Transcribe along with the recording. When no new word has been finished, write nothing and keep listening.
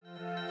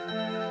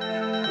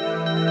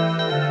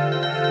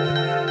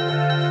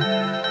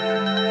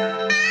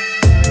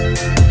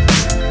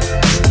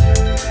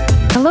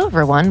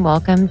everyone.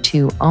 Welcome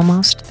to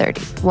Almost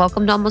 30.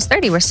 Welcome to Almost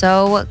 30. We're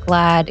so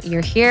glad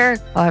you're here.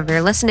 However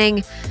you're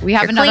listening, we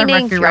have another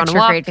Mercury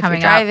retrograde coming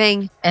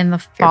driving, up in the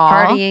fall,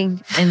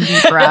 partying in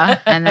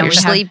Libra, and then you're we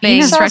have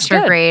sleeping. Venus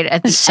retrograde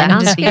at the end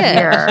of the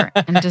year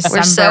in December.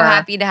 We're so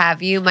happy to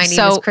have you. My name is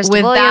Krista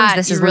Williams. That,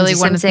 this you is really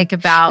Lindsay want to Simcik. think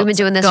about We've been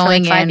doing this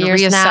going for like 5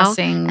 years now,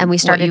 and we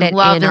started it in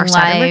our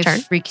Saturn return.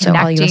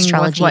 Reconnecting all you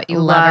astrology with what you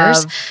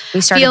lovers. love,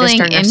 We started this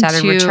during our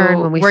Saturn return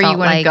when we where felt you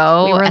want like to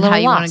go we were a and little how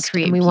you want lost, to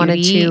create and we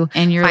wanted to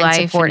in your find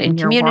life support and in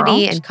your community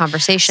world. and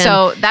conversation.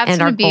 So that's and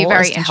going to be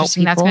very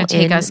interesting. That's going to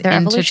take us into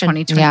evolution.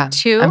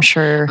 2022. Yeah, I'm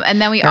sure.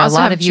 And then we there are also a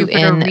lot have of you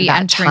Jupiter in that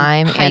re-entering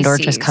time Pisces. and or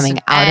just coming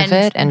out of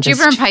it and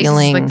Jupiter just and Pisces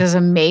feeling is like this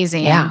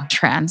amazing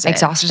transit.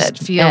 exhausted, it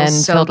just feels and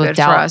so filled good with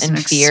doubt for us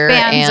and fear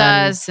expands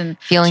and us and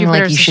feeling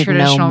Jupiter's like you the should know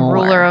traditional more,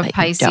 ruler of but you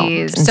Pisces. don't.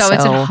 And So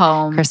it's at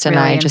home. Krista and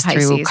really I just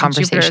Pisces. through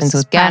conversations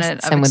with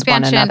guests and with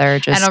one another,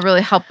 just and it'll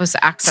really help us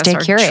access stay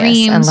our curious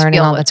dreams, and learning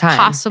feel all the time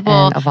possible,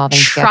 and evolving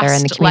together.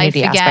 And the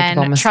community aspect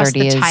of Almost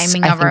 30 is, I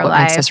think, what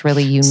makes us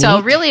really unique.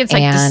 So really, it's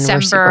like and December.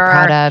 We're super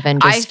proud of,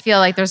 and just I feel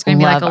like there's going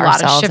to be like a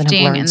lot of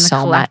shifting in the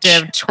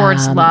collective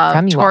towards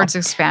love, towards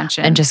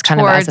expansion, and just kind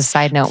of as a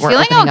side note, we're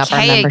opening up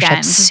our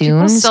membership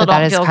soon, so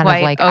that is kind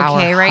of like our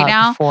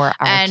hub for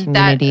our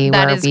community,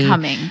 where we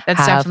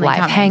have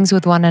live hangs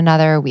with one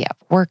another. We have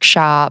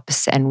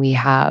workshops, and we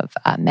have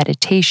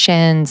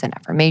meditations and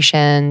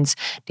affirmations,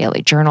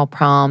 daily journal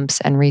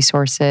prompts and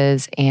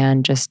resources,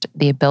 and just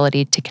the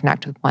ability to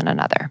connect with one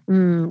another.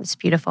 It's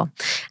beautiful.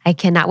 I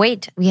cannot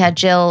wait. We had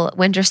Jill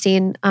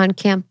Winterstein on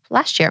camp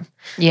last year.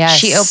 Yes.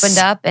 She opened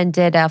up and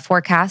did a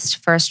forecast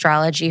for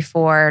astrology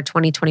for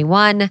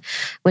 2021,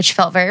 which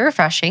felt very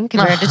refreshing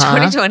compared to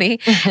 2020.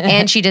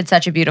 And she did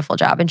such a beautiful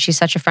job. And she's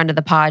such a friend of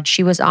the pod.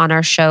 She was on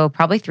our show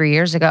probably 3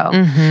 years ago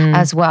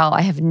as well.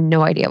 I have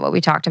no idea what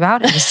we talked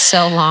about. It was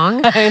so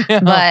long.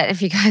 But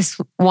if you guys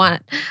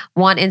want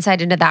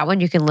insight into that one,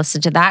 you can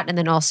listen to that. And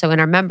then also in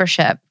our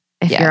membership,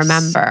 if you're a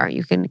member,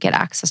 you can get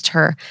access to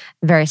her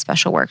very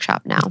special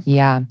workshop now.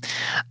 Yeah.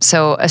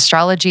 So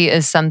astrology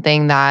is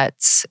something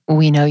that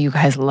we know you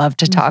guys love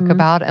to talk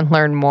about and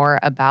learn more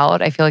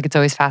about. I feel like it's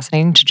always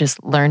fascinating to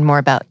just learn more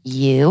about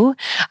you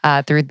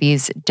through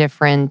these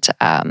different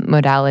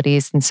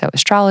modalities. And so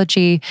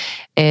astrology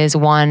is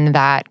one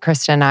that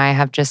Krista and I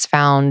have just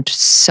found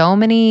so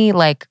many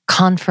like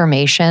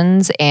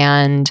confirmations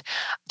and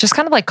just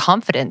kind of like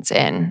confidence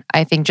in.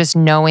 I think just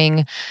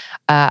knowing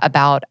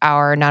about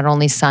our not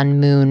only sun,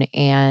 moon,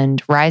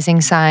 and rising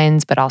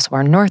signs, but also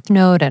our north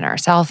node and our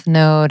south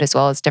node, as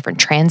well as different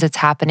transits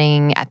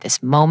happening at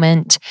this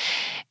moment.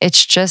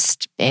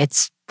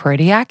 It's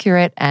pretty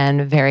accurate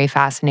and very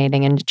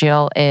fascinating. And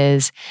Jill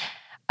is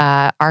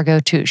our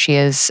go-to. She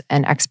is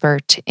an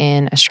expert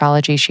in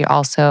astrology. She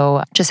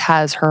also just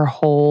has her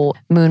whole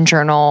moon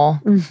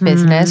journal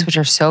business, which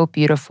are so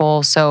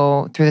beautiful.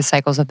 So through the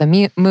cycles of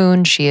the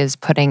moon, she is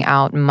putting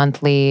out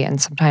monthly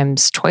and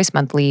sometimes twice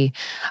monthly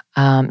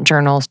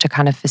journals to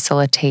kind of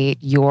facilitate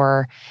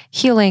your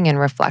healing and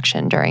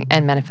reflection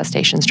and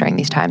manifestations during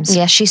these times.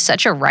 Yeah, she's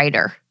such a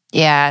writer.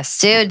 Yes.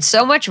 Dude,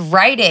 so much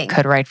writing.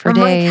 Could write for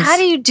days. Like, how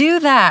do you do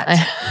that?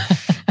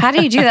 How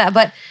do you do that?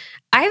 But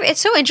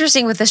it's so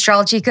interesting with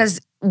astrology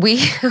because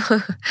we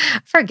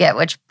forget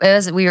which it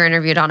was. We were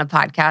interviewed on a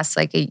podcast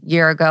like a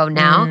year ago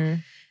now.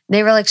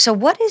 They were like, so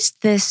what is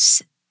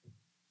this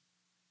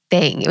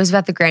thing? It was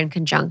about the Grand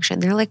Conjunction.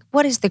 They're like,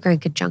 what is the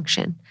Grand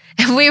Conjunction?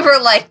 And we were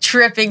like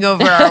tripping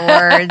over our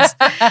words.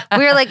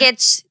 We were like,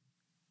 it's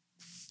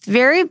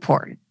very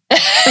important.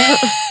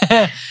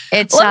 Let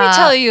me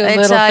tell you a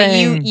little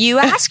thing. You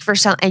ask for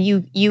something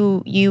and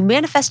you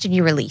manifest and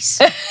you release.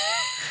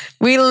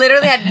 We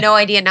literally had no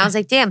idea. And I was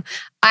like, damn,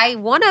 I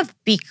want to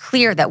be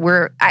clear that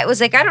I was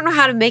like, I don't know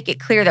how to make it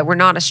clear that we're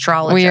not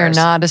astrologers. We are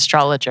not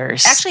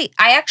astrologers. Actually,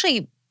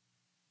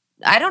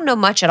 I don't know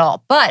much at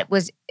all,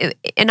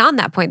 and on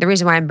that point, the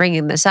reason why I'm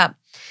bringing this up,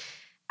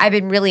 I've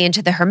been really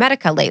into the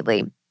Hermetica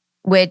lately,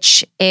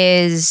 which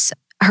is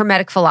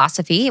Hermetic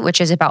philosophy,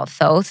 which is about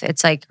Thoth.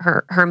 It's like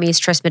Hermes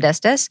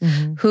Trismegistus,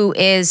 who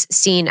is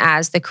seen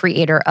as the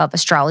creator of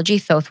astrology.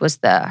 Thoth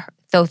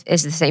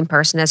is the same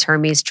person as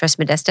Hermes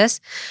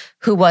Trismegistus,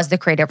 who was the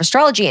creator of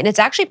astrology. And it's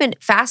actually been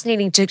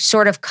fascinating to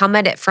sort of come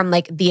at it from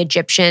like the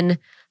Egyptian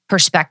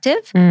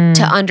perspective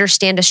to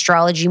understand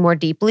astrology more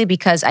deeply,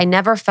 because I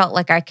never felt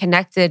like I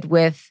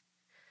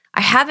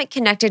haven't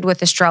connected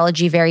with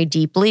astrology very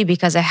deeply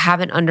because I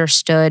haven't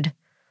understood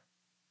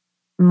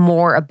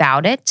more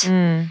about it.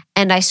 And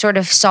I sort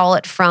of saw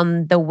it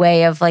from the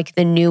way of like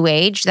the new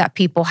age that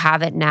people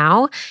have it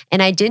now.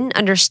 And I didn't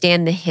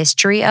understand the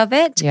history of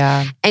it.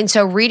 Yeah. And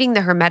so reading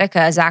the Hermetica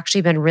has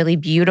actually been really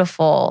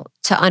beautiful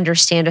to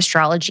understand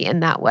astrology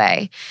in that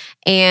way.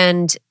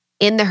 And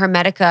in the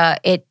Hermetica,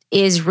 it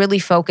is really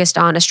focused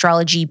on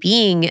astrology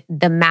being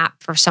the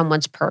map for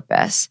someone's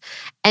purpose.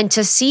 And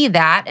to see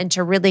that and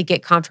to really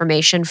get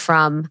confirmation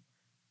from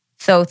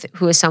Thoth,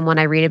 who is someone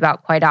I read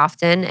about quite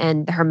often,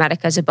 and the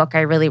Hermetica is a book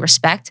I really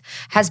respect,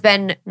 has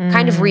been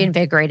kind of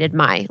reinvigorated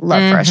my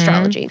love for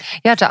astrology.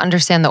 Yeah, to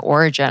understand the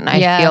origin.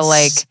 I feel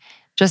like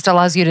just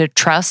allows you to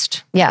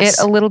trust it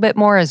a little bit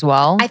more as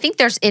well. I think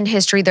there's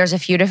a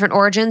few different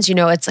origins.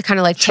 It's kind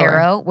of like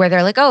tarot, where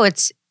they're like, oh,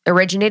 it's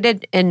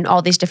originated in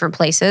all these different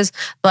places,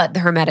 but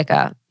the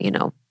Hermetica,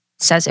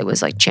 says it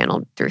was like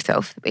channeled through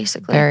Thoth,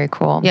 basically. Very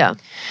cool. Yeah.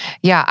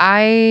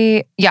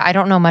 I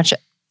don't know much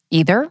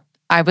either.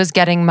 I was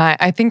getting in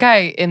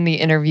the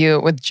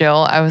interview with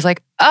Jill, I was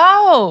like,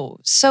 oh,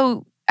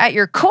 so at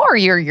your core,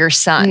 you're your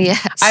sun.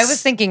 Yes. I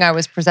was thinking I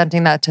was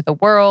presenting that to the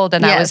world,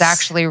 and I was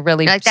actually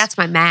really like, that's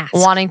my mask.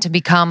 Wanting to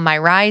become my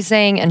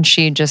rising, and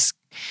she just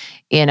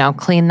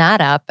clean that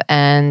up.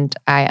 And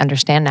I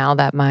understand now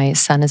that my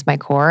sun is my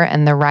core,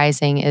 and the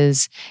rising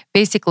is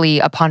basically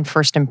upon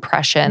first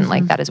impression.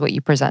 Like that is what you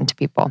present to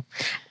people.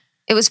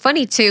 It was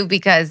funny too,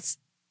 because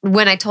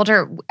when I told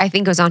her, I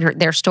think it was on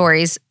their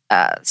stories,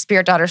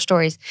 Spirit Daughter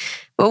stories,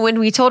 but when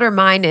we told her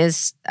mine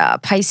is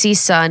Pisces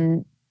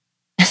sun,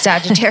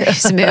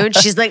 Sagittarius moon,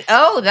 she's like,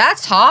 oh,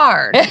 that's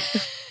hard. And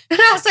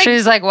I was like,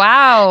 she's like,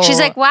 wow. She's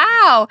like,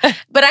 wow.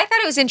 But I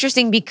thought it was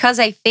interesting because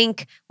I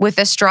think with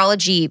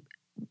astrology,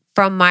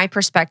 from my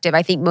perspective,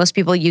 I think most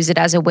people use it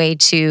as a way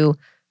to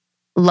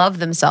love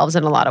themselves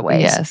in a lot of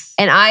ways. Yes.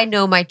 And I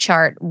know my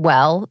chart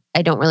well.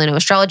 I don't really know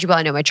astrology well.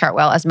 I know my chart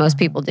well, as most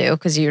people do,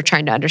 because you're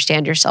trying to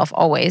understand yourself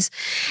always.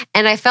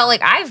 And I felt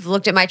like I've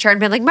looked at my chart and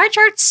been like, my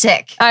chart's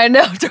sick. I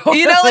know.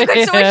 Totally.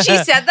 So when she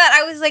said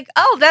that, I was like,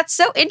 oh, that's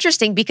so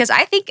interesting, because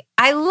I think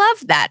I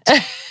love that.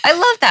 I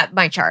love that,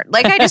 my chart.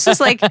 Like, I just was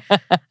like,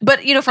 but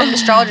from an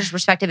astrologer's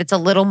perspective, it's a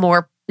little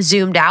more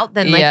zoomed out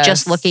than like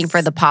just looking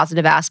for the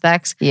positive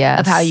aspects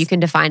of how you can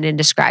define and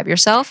describe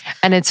yourself.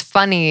 And it's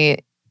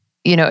funny,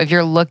 if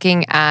you're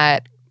looking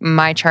at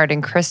my chart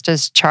and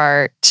Krista's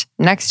chart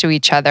next to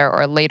each other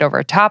or laid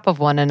over top of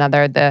one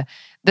another, the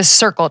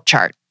circle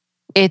chart,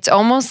 it's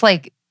almost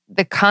like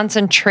the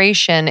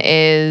concentration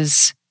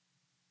is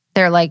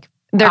they're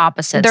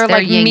opposites. They're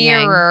like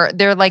mirror.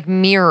 They're like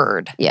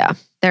mirrored. Yeah,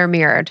 they're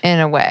mirrored in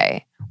a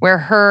way.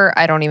 Where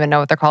I don't even know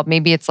what they're called.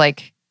 Maybe it's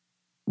like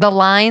the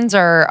lines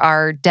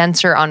are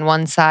denser on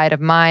one side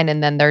of mine,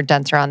 and then they're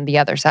denser on the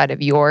other side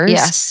of yours.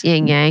 Yes,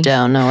 yin yang.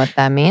 Don't know what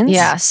that means.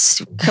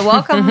 Yes.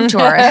 Welcome,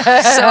 Taurus.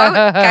 So,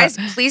 guys,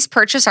 please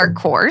purchase our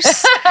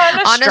course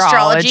on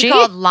astrology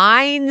called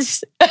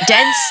Lines,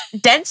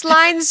 Dense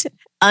Lines,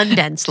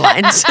 Undense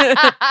Lines.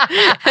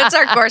 That's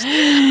our course.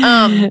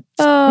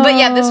 But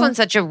yeah, this one's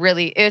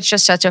it's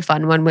just such a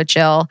fun one with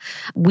Jill.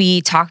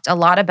 We talked a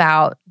lot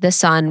about the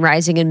sun,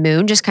 rising, and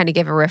moon, just kind of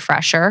give a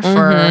refresher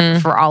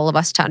for all of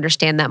us to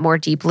understand that more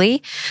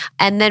deeply.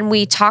 And then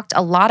we talked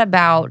a lot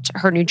about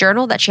her new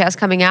journal that she has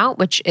coming out,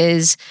 which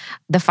is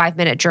the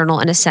 5-minute journal,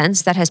 in a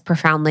sense, that has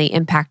profoundly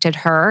impacted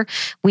her.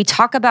 We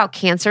talk about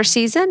Cancer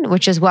season,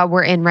 which is what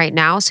we're in right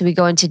now. So we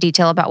go into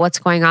detail about what's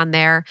going on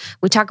there.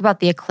 We talk about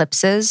the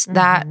eclipses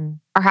that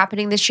are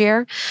happening this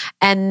year.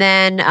 And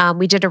then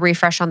we did a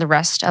refresh on the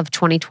rest of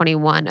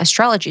 2021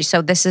 astrology.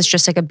 So this is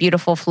just like a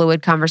beautiful,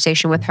 fluid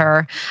conversation with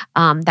her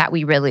that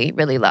we really,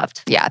 really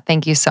loved. Yeah.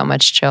 Thank you so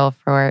much, Jill,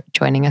 for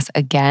joining us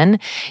again.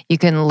 You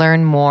can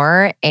learn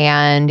more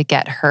and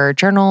get her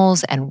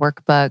journals and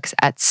workbooks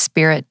at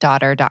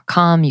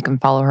spiritdaughter.com. You can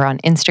follow her on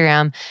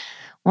Instagram.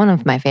 One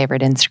of my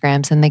favorite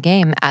Instagrams in the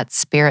game, at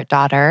Spirit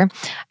Daughter.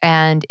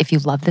 And if you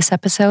love this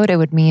episode, it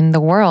would mean the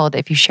world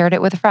if you shared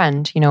it with a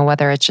friend,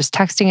 whether it's just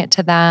texting it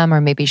to them or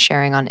maybe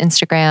sharing on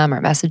Instagram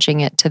or messaging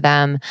it to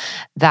them.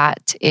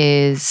 That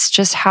is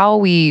just how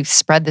we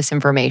spread this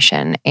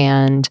information.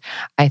 And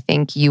I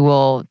think you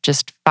will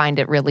just find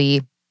it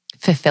really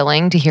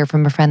fulfilling to hear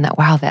from a friend that,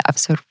 wow, that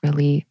episode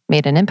really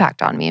made an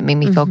impact on me. It made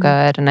me feel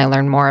good, and I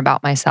learned more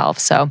about myself.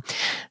 So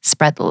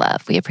spread the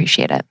love. We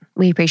appreciate it.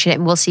 We appreciate it.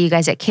 And we'll see you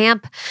guys at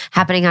camp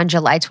happening on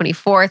July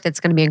 24th.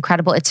 It's going to be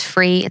incredible. It's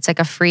free. It's like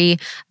a free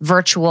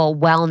virtual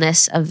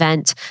wellness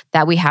event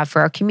that we have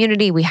for our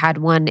community. We had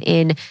one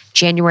in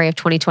January of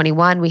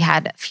 2021. We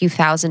had a few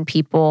thousand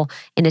people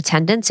in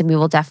attendance, and we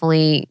will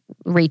definitely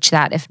reach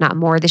that, if not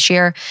more, this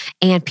year.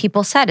 And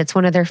people said it's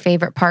one of their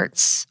favorite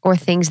parts or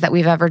things that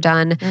we've ever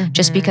done,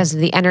 just because of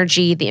the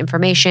energy, the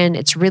information.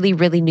 It's really,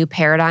 really new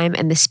paradigm.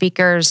 And the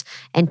speakers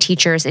and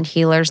teachers and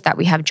healers that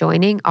we have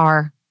joining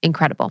are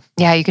incredible.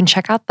 Yeah, you can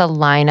check out the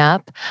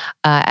lineup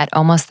at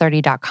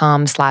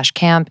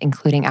almost30.com/camp,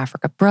 including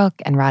Africa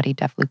Brooke and Radhi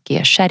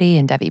Devlukia Shetty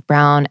and Debbie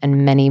Brown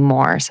and many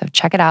more. So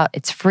check it out.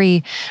 It's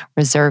free.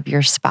 Reserve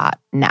your spot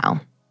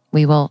now.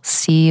 We will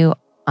see you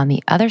on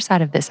the other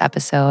side of this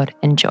episode.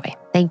 Enjoy.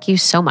 Thank you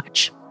so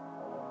much.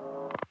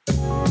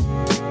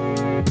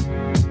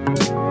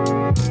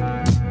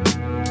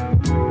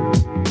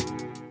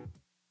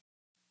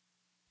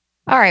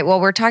 All right.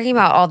 Well, we're talking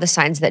about all the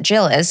signs that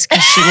Jill is,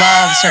 because she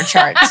loves her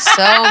chart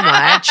so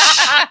much.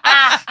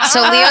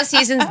 So Leo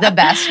season's the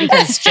best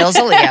because Jill's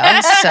a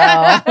Leo.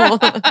 So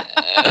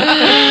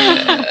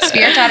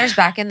Spirit Daughter's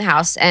back in the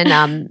house.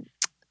 And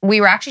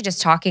we were actually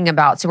just talking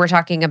about,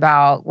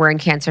 we're in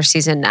Cancer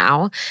season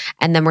now.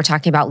 And then we're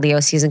talking about Leo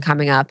season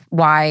coming up.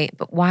 Why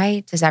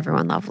does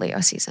everyone love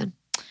Leo season?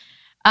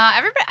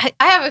 Everybody,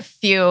 I have a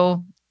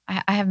few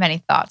I have many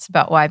thoughts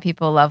about why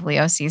people love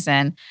Leo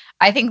season.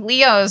 I think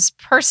Leos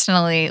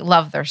personally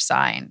love their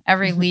sign.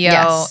 Every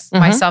Leo,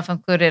 myself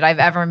included, I've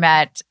ever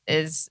met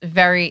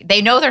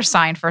they know their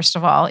sign, first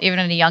of all, even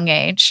at a young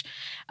age,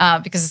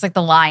 because it's like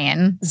the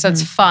lion. So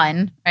it's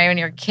fun, right? When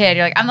you're a kid,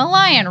 you're like, I'm the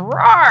lion, roar,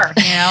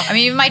 I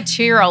mean, even my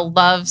 2-year-old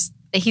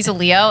he's a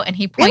Leo and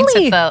he points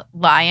at the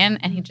lion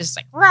and he just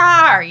like,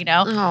 roar,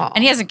 and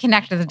he hasn't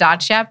connected the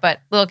dots yet,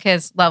 but little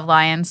kids love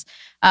lions.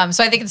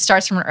 So I think it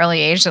starts from an early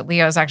age that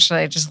Leos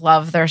actually just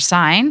love their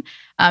sign.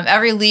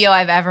 Every Leo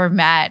I've ever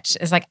met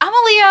is like, I'm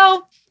a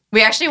Leo.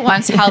 We actually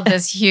once held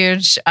this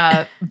huge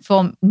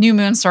full new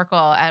moon circle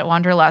at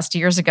Wanderlust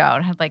years ago.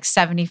 It had like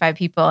 75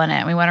 people in it.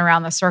 And we went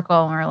around the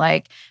circle and we were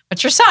like,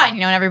 what's your sign?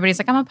 And everybody's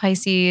like, I'm a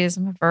Pisces,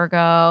 I'm a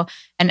Virgo.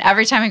 And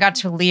every time we got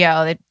to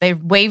Leo, they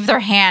wave their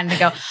hand and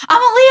go,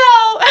 I'm a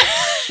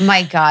Leo.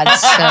 My God,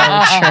 so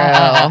true.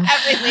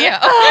 Every Leo.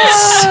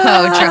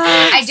 So true.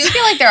 I do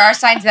feel like there are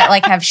signs that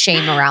like have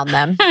shame around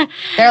them.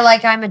 They're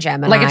like, I'm a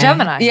Gemini. Like a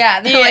Gemini.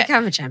 Yeah, they're like,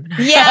 I'm a Gemini.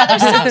 Yeah,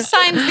 there's some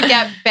signs that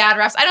get bad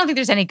raps. I don't think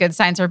there's any good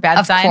signs or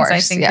bad signs. Course, I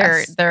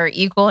think they're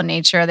equal in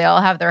nature. They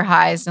all have their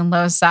highs and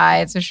low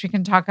sides, which we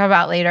can talk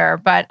about later.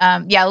 But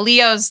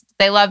Leos,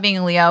 they love being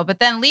a Leo. But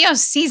then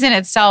Leo's season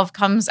itself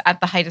comes at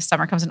the height of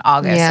summer, comes in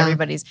August. Yeah.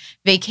 Everybody's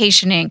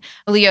vacationing.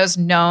 Leo's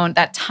known,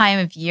 that time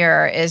of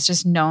year is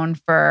just known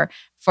for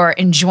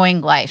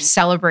enjoying life,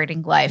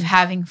 celebrating life,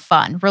 having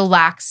fun,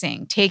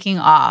 relaxing, taking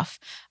off,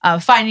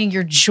 finding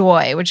your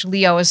joy, which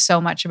Leo is so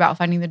much about,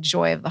 finding the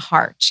joy of the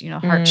heart,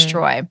 heart's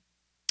joy.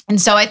 And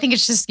so I think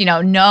it's just,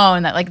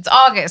 known that like it's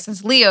August,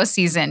 it's Leo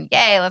season.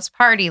 Yay, let's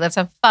party, let's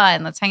have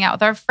fun, let's hang out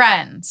with our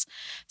friends.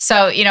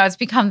 So, it's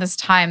become this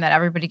time that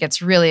everybody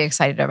gets really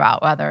excited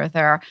about, whether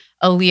they're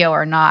a Leo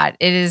or not.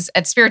 It is,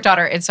 at Spirit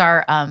Daughter, it's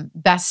our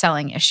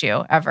best-selling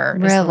issue ever.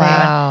 Really?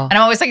 Wow. And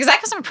I'm always like, is that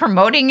because I'm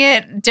promoting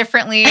it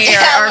differently? Or with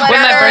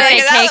my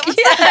birthday cake?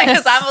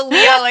 Because I'm a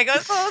Leo. Like,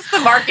 what's the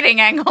marketing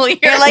angle here?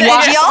 You're like,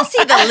 did y'all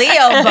see the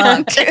Leo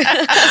book?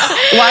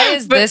 Why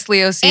is this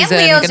Leo season?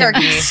 And Leos are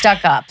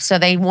stuck up, so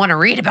they want to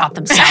read about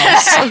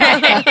themselves.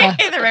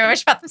 They're very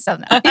much about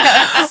themselves now.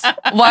 Yes.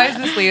 Why is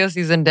this Leo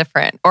season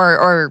different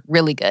or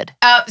really good?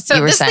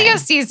 So this Leo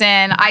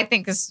season, I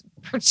think, is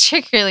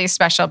particularly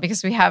special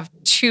because we have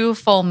 2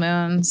 full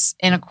moons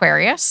in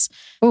Aquarius.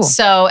 Ooh.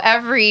 So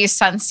every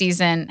sun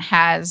season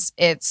has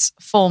its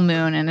full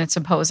moon and its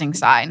opposing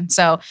sign.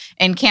 So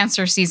in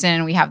Cancer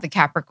season, we have the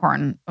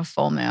Capricorn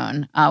full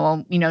moon.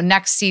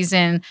 Next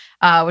season,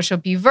 which will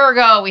be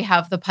Virgo, we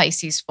have the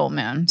Pisces full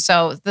moon.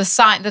 So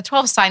the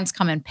 12 signs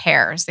come in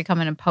pairs. They come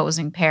in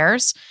opposing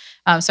pairs.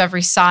 So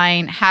every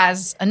sign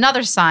has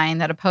another sign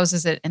that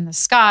opposes it in the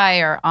sky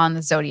or on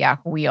the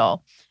zodiac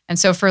wheel. And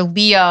so for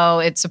Leo,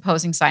 its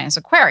opposing sign is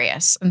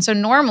Aquarius. And so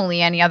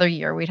normally any other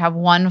year, we'd have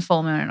 1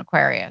 full moon in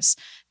Aquarius.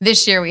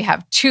 This year, we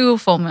have 2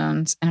 full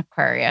moons in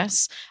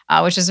Aquarius,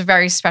 which is a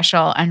very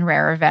special and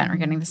rare event. We're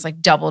getting this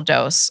like double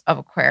dose of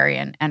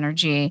Aquarian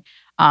energy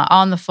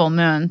on the full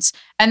moons.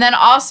 And then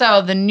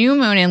also the new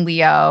moon in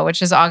Leo,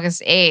 which is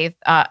August 8th,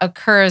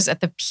 occurs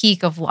at the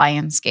peak of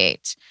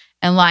Lionsgate.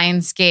 And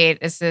Lionsgate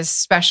is this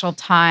special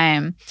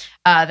time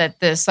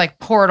that this like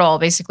portal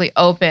basically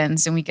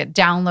opens and we get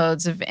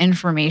downloads of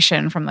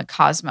information from the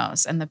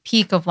cosmos. And the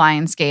peak of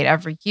Lionsgate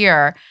every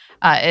year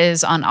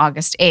is on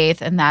August 8th.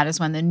 And that is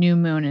when the new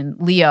moon in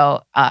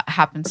Leo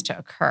happens to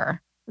occur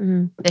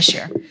this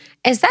year.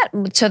 Is that,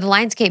 so the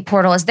Lionsgate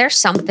portal, is there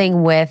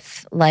something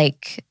with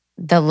like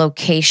the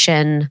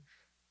location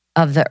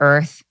of the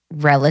earth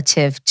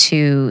relative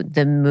to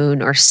the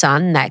moon or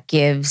sun that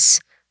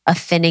gives a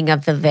thinning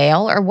of the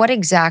veil, or what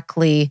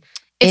exactly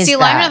is the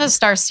alignment of the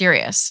star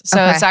Sirius.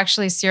 So it's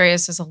actually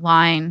Sirius is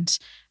aligned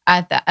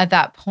at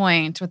that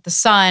point with the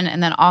sun,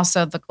 and then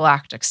also the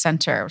galactic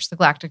center, which the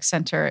galactic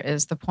center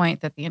is the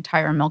point that the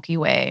entire Milky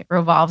Way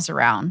revolves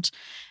around.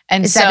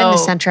 And is that in the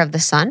center of the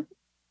sun?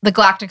 The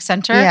galactic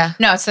center? Yeah.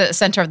 No, it's the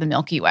center of the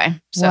Milky Way.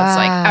 So it's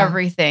like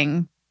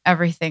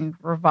everything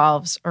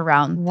revolves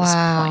around this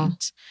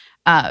point.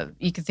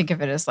 You can think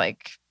of it as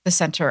like the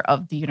center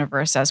of the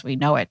universe as we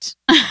know it.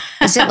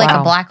 Is it like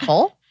a black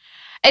hole?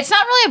 It's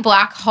not really a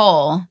black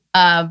hole,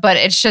 but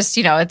it's just,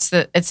 it's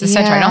the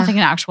center. I don't think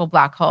an actual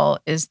black hole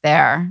is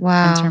there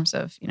in terms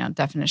of,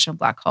 definition of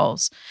black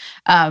holes.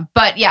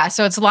 But yeah,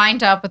 so it's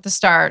lined up with the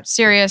star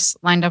Sirius,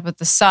 lined up with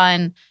the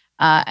sun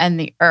and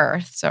the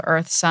earth. So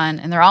earth, sun,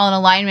 and they're all in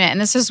alignment.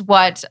 And this is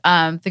what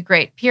the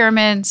Great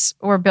Pyramids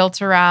were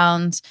built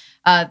around.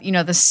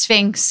 The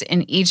Sphinx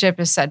in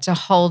Egypt is said to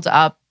hold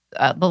up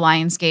the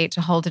Lion's Gate,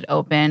 to hold it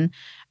open.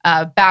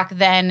 Back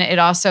then, it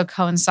also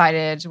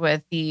coincided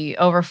with the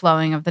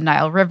overflowing of the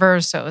Nile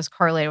River, so it was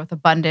correlated with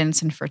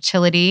abundance and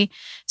fertility.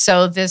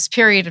 So this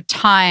period of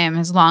time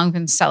has long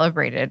been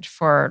celebrated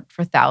for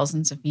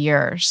thousands of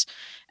years.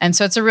 And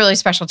so it's a really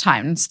special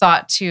time. It's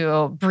thought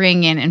to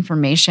bring in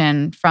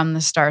information from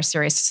the star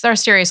Sirius. Star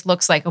Sirius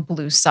looks like a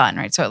blue sun,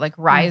 right? So it like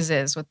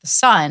rises with the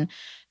sun.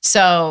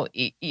 So,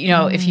 if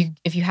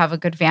you have a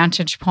good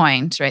vantage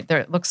point, right, there,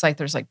 it looks like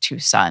there's like 2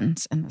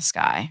 suns in the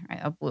sky, right?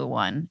 A blue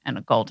one and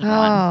a golden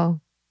one.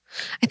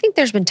 I think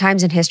there's been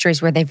times in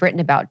histories where they've written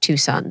about two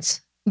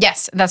suns.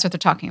 Yes, that's what they're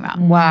talking about.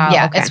 Wow.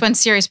 Yeah, okay. it's when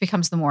Sirius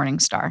becomes the morning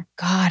star.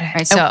 Got it.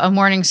 Right. So a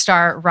morning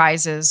star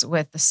rises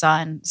with the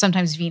sun.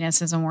 Sometimes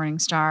Venus is a morning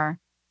star,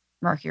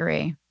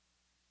 Mercury.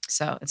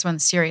 So it's when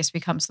Sirius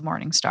becomes the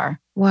morning star.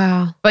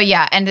 Wow. But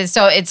yeah, and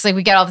so it's like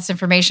we get all this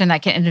information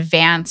that can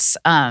advance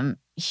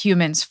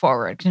humans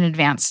forward, can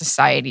advance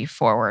society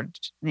forward.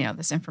 You know,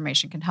 this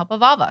information can help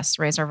evolve us,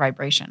 raise our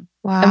vibration.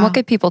 Wow. And what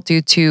could people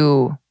do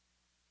to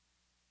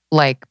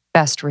like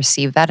best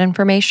receive that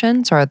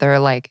information? So are there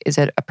like, is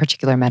it a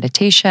particular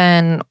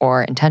meditation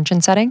or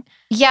intention setting?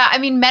 Yeah, I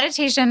mean,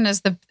 meditation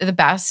is the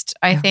best.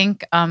 I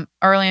think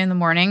early in the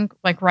morning,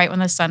 like right when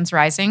the sun's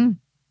rising,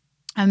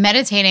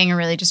 meditating and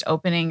really just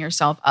opening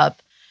yourself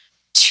up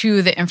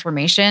to the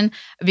information.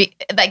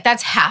 Like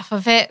that's half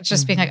of it.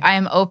 Just being like, I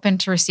am open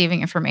to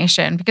receiving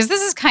information because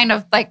this is kind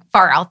of like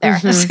far out there.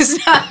 This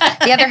is not,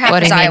 the other half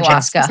What is do you mean,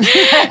 ayahuasca.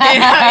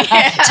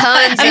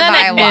 Tons of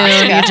At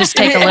ayahuasca. noon, you just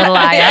take a little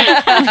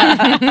aya.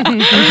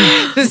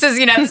 this is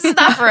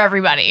not for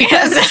everybody.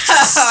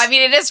 So, I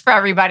mean, it is for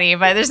everybody,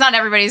 but there's not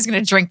everybody who's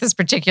going to drink this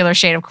particular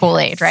shade of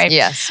Kool-Aid, right?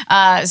 Yes.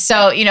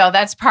 So,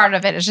 that's part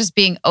of it. It's just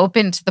being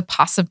open to the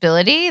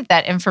possibility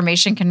that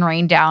information can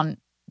rain down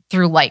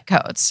through light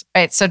codes,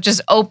 right? So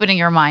just opening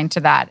your mind to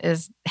that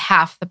is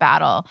half the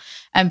battle,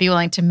 and be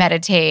willing to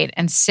meditate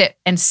and sit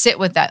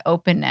with that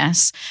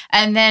openness.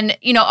 And then,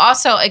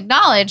 also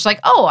acknowledge like,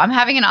 oh, I'm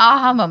having an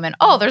aha moment.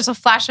 Oh, there's a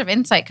flash of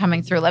insight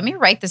coming through. Let me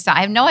write this down.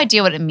 I have no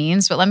idea what it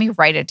means, but let me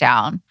write it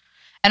down.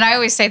 And I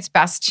always say it's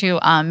best to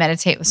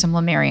meditate with some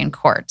Lemurian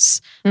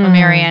quartz.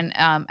 Lemurian,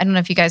 I don't know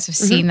if you guys have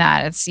seen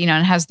that. It's, it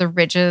has the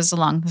ridges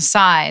along the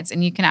sides,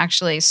 and you can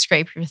actually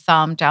scrape your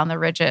thumb down the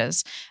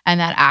ridges, and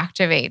that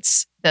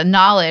activates the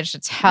knowledge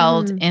that's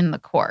held in the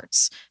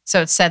quartz.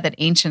 So it's said that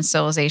ancient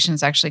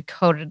civilizations actually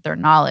coded their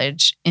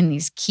knowledge in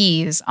these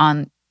keys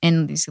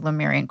in these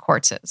Lemurian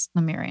quartzes.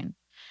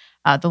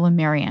 The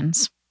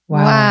Lemurians.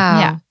 Wow.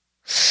 Yeah.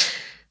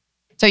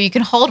 So you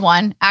can hold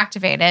one,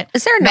 activate it.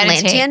 Is there an meditate.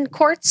 Atlantean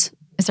quartz?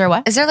 Is there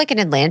what? Is there like an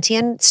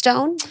Atlantean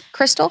stone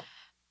crystal?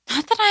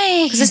 Not that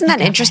I. Because isn't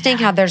that interesting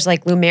how there's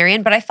like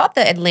Lemurian? But I thought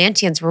the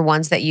Atlanteans were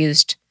ones that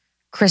used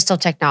crystal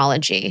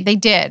technology. They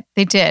did.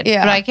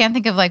 Yeah. But I can't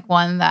think of like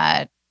one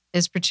that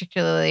is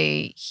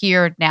particularly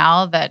here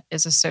now that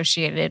is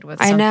associated with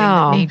something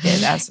that they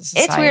did as a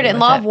society. It's weird. In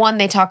Law of One,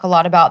 they talk a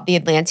lot about the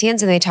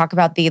Atlanteans, and they talk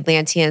about the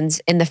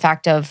Atlanteans in the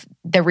fact of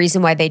the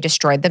reason why they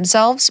destroyed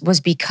themselves was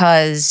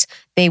because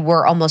they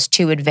were almost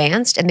too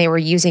advanced, and they were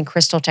using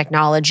crystal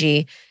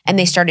technology, and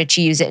they started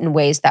to use it in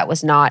ways that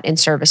was not in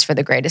service for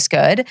the greatest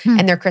good.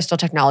 And their crystal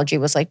technology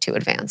was like too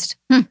advanced.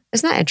 Isn't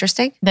that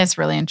interesting? That's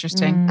really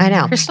interesting. I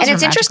know. Crystals And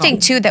it's are interesting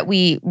magical. too that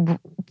we,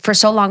 for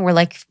so long, we're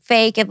like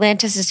fake.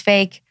 Atlantis is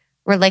fake.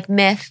 We're like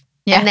myth.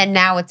 Yeah. And then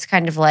now it's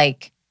kind of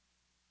like,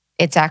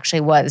 it's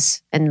actually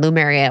was, and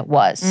Lemuria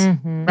was.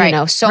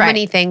 Right. So Right.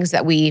 many things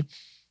that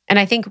and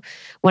I think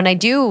when I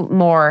do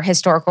more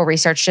historical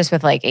research just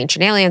with like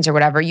ancient aliens or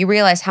whatever, you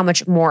realize how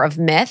much more of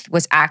myth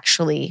was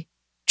actually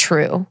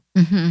true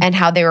and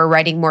how they were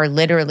writing more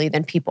literally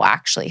than people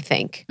actually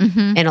think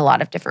in a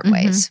lot of different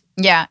ways.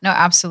 Yeah, no,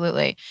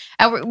 absolutely.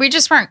 And we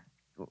just weren't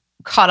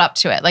caught up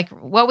to it. Like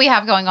what we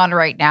have going on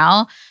right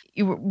now,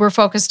 we're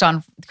focused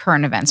on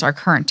current events, our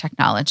current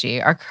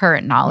technology, our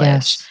current knowledge.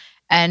 Yes.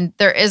 And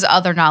there is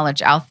other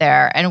knowledge out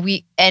there. And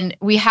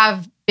we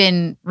have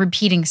been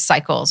repeating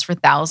cycles for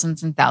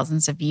thousands and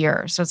thousands of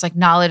years. So it's like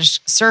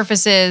knowledge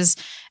surfaces,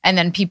 and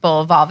then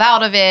people evolve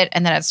out of it,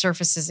 and then it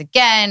surfaces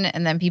again,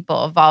 and then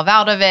people evolve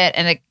out of it.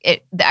 And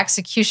the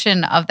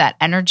execution of that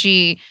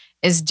energy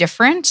is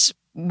different,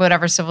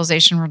 whatever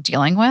civilization we're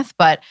dealing with.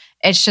 But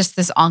it's just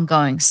this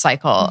ongoing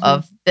cycle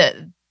of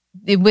the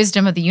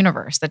wisdom of the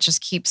universe that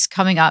just keeps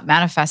coming up,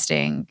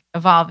 manifesting,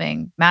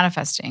 evolving,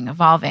 manifesting,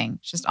 evolving.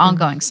 It's just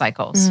ongoing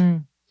cycles.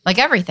 Like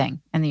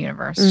everything in the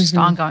universe, just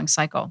ongoing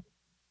cycle.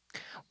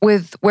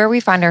 With where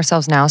we find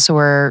ourselves now, so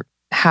we're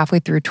halfway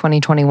through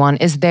 2021,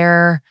 is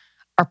there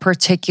a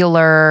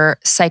particular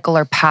cycle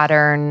or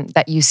pattern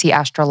that you see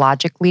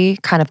astrologically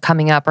kind of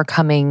coming up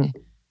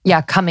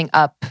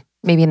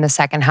maybe in the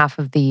second half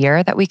of the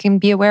year that we can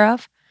be aware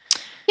of?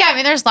 Yeah, I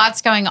mean, there's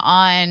lots going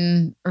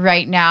on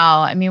right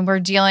now. I mean, we're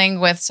dealing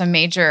with some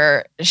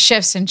major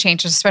shifts and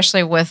changes,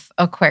 especially with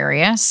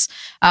Aquarius.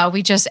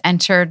 We just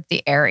entered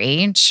the air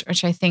age,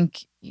 which I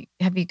think,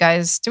 did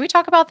we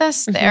talk about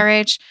this, the air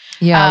age?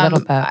 Yeah, a little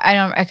bit.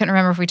 I couldn't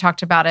remember if we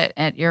talked about it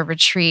at your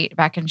retreat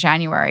back in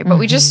January, but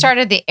we just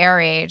started the air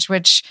age,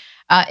 which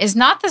is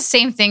not the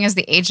same thing as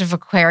the age of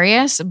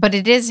Aquarius, but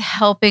it is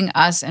helping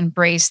us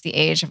embrace the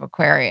age of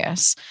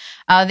Aquarius.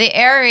 The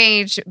air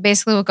age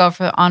basically will go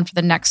on for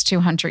the next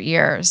 200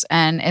 years,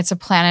 and it's a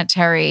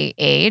planetary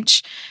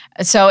age.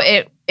 So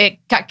it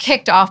got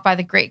kicked off by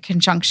the Great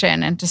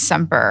Conjunction in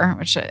December,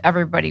 which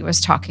everybody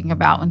was talking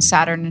about when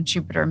Saturn and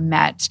Jupiter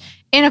met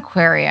in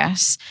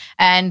Aquarius.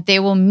 And they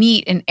will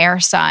meet in air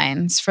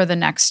signs for the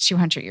next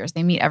 200 years.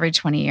 They meet every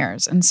 20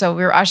 years. And so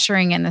we're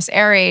ushering in this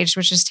air age,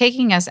 which is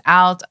taking us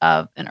out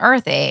of an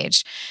earth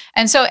age.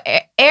 And so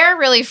air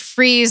really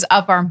frees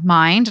up our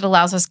mind. It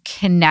allows us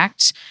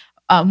connect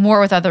more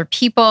with other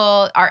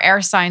people. Our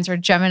air signs are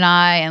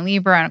Gemini and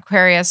Libra and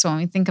Aquarius. So when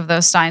we think of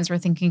those signs, we're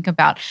thinking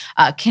about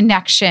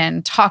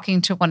connection,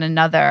 talking to one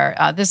another.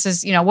 This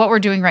is, what we're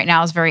doing right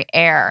now is very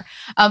air.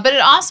 But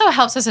it also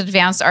helps us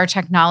advance our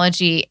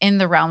technology in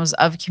the realms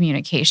of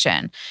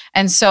communication.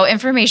 And so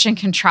information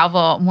can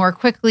travel more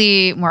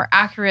quickly, more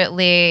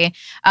accurately.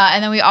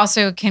 And then we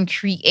also can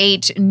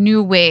create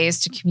new ways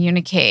to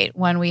communicate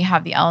when we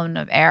have the element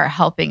of air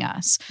helping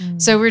us.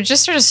 So we're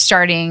just sort of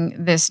starting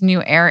this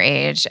new air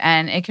age,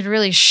 and it could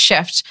really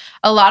shift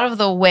a lot of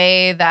the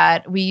way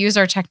that we use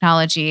our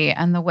technology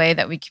and the way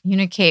that we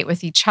communicate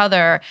with each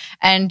other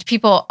and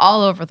people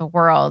all over the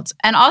world.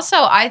 And also,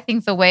 I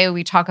think the way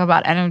we talk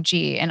about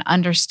energy and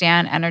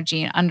understand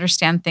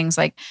things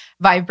like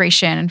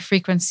vibration and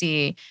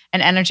frequency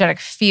and energetic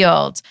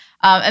field.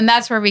 And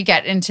that's where we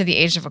get into the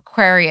age of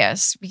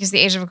Aquarius, because the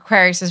age of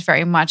Aquarius is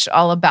very much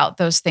all about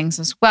those things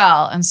as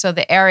well. And so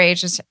the air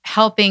age is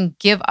helping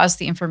give us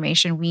the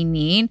information we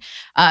need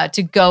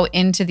to go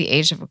into the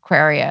age of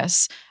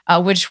Aquarius,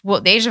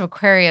 the age of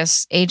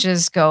Aquarius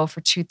ages go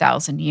for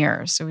 2,000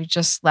 years. So we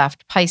just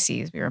left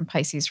Pisces. We were in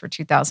Pisces for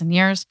 2,000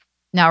 years.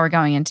 Now we're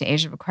going into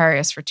age of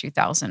Aquarius for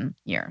 2,000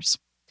 years.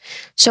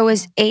 So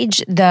is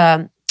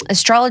the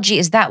astrology,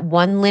 is that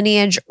one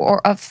lineage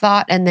or of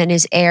thought? And then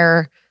is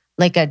air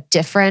like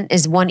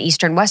is one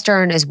Eastern,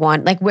 Western, is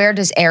one, like where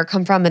does air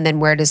come from? And then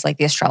where does like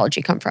the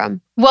astrology come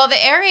from? Well,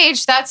 the air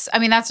age, that's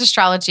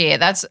astrology.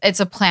 It's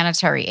a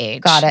planetary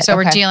age. Got it. So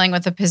we're dealing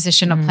with the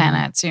position of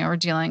planets. We're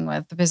dealing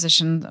with the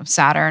position of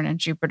Saturn and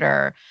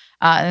Jupiter,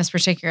 in this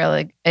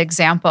particular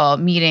example,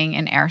 meeting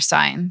in air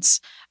signs.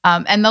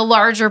 And the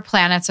larger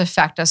planets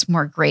affect us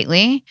more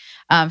greatly.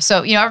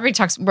 So everybody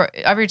talks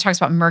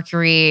about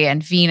Mercury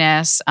and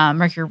Venus,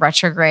 Mercury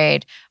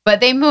retrograde,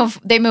 but they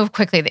move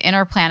quickly. The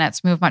inner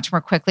planets move much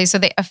more quickly, so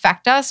they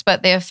affect us.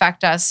 But they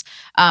affect us.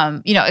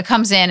 It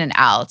comes in and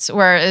out.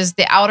 Whereas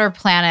the outer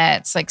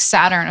planets, like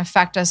Saturn,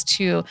 affect us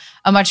to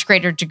a much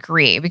greater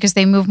degree because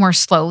they move more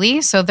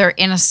slowly. So they're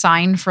in a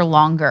sign for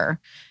longer.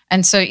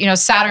 And so,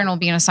 Saturn will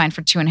be in a sign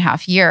for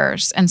 2.5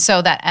 years. And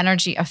so that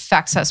energy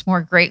affects us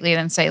more greatly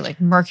than, say,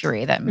 like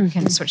Mercury that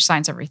can switch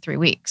signs every 3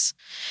 weeks.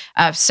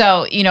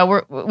 So,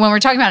 when we're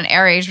talking about an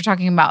air age, we're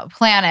talking about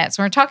planets.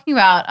 When we're talking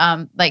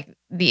about like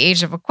the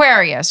age of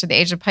Aquarius or the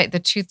age of the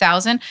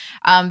 2000,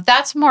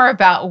 that's more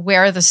about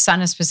where the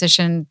sun is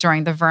positioned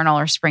during the vernal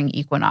or spring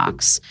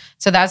equinox.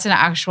 So that's an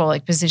actual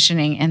like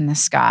positioning in the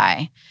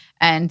sky.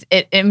 And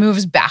it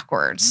moves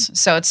backwards.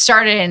 So it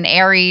started in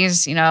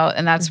Aries,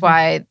 and that's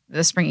why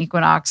the spring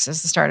equinox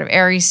is the start of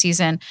Aries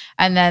season.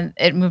 And then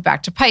it moved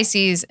back to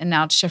Pisces, and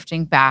now it's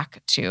shifting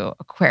back to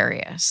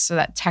Aquarius. So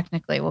that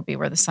technically will be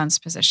where the sun's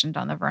positioned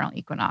on the vernal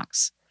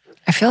equinox.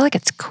 I feel like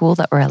it's cool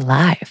that we're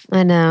alive.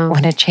 I know.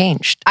 When it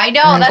changed. I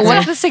know.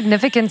 What's the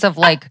significance of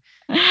like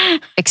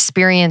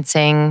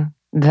experiencing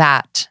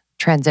that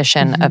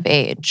transition of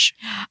age?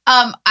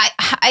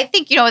 I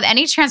think, with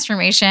any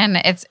transformation,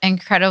 it's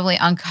incredibly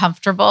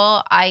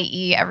uncomfortable,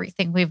 i.e.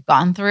 everything we've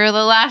gone through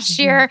the last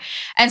year.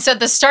 And so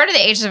the start of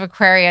the age of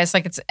Aquarius,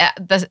 like it's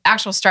the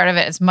actual start of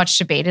it is much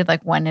debated,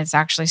 like when it's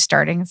actually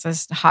starting. It's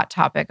this hot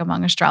topic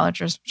among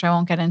astrologers, which I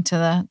won't get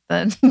into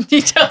the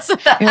details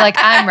of that. You're like,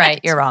 I'm right,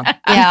 you're wrong.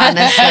 Yeah,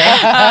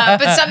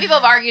 honestly. But some people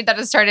have argued that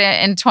it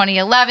started in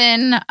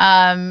 2011.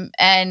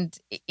 And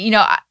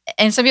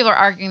some people are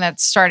arguing that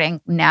it's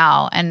starting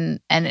now, and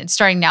it's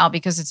starting now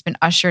because it's been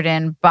ushered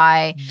in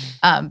by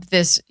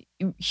this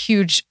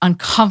huge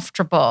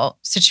uncomfortable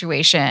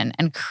situation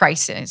and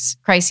crises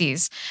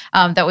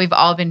that we've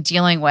all been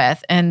dealing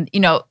with. And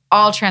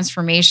all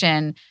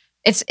transformation,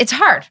 it's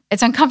hard,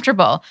 it's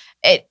uncomfortable.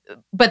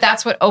 But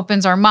that's what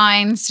opens our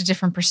minds to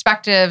different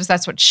perspectives.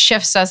 That's what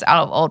shifts us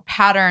out of old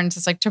patterns.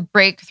 It's like to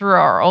break through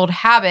our old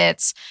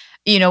habits.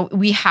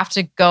 We have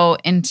to go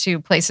into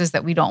places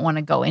that we don't want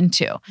to go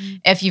into.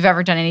 If you've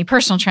ever done any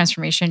personal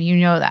transformation, you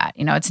know that,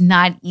 it's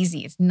not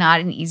easy. It's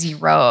not an easy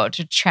road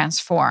to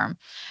transform.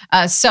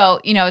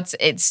 So,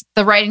 it's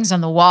the writings on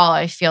the wall,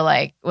 I feel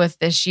like, with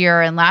this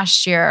year and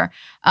last year,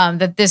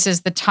 that this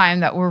is the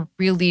time that we're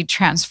really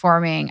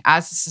transforming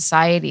as a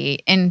society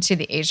into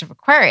the age of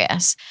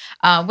Aquarius,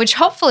 which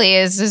hopefully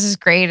is as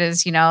great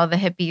as, the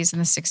hippies in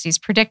the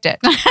 60s predicted.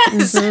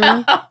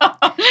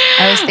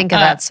 I always think of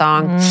that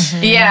song.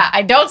 Yeah,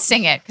 I don't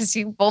sing it because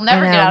you will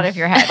never get out of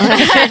your head.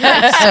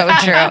 So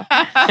true.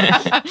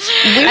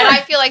 And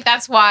I feel like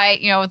that's why,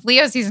 with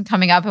Leo season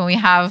coming up and we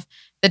have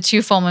the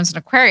 2 full moons in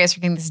Aquarius,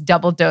 we're getting this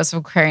double dose of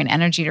Aquarian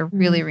energy to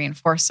really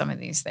reinforce some of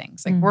these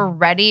things. Like we're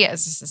ready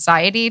as a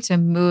society to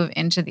move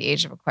into the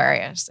age of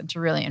Aquarius and to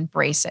really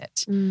embrace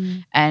it.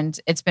 And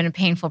it's been a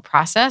painful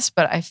process,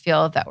 but I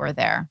feel that we're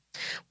there.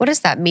 What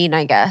does that mean,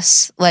 I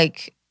guess?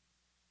 Like,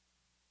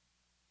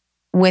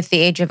 with the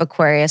age of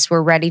Aquarius,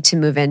 we're ready to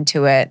move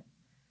into it.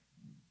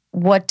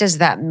 What does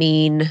that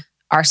mean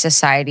our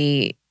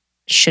society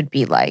should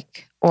be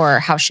like, or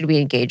how should we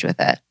engage with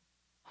it?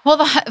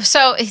 Well,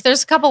 so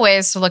there's a couple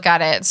ways to look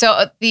at it.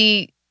 So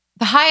the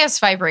highest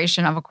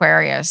vibration of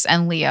Aquarius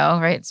and Leo,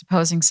 right, its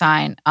opposing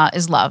sign,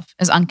 is love,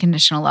 is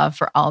unconditional love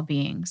for all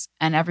beings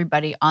and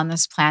everybody on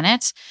this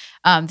planet.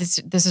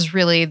 This is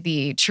really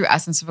the true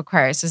essence of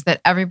Aquarius, is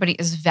that everybody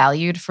is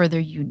valued for their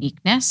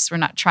uniqueness. We're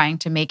not trying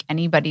to make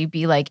anybody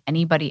be like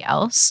anybody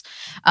else.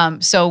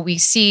 So we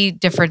see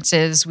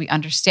differences, we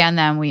understand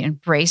them, we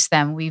embrace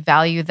them, we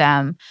value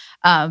them.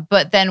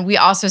 But then we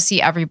also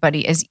see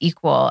everybody as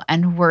equal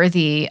and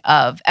worthy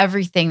of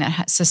everything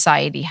that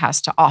society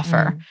has to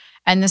offer.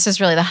 And this is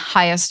really the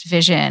highest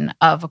vision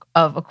of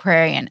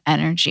Aquarian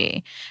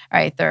energy,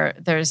 right?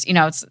 There's,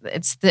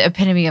 it's the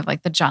epitome of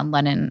like the John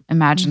Lennon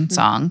Imagine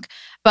song,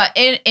 but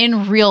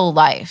in real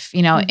life,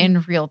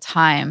 in real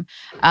time,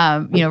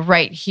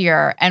 right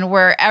here, and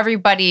where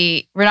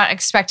we're not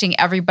expecting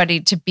everybody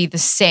to be the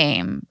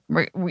same,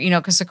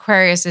 because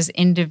Aquarius is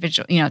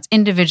individual, it's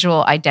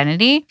individual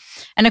identity.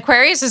 And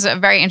Aquarius is a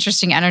very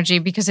interesting energy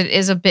because it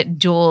is a bit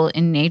dual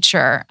in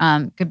nature,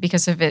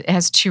 because of it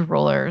has two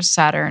rulers,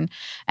 Saturn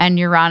and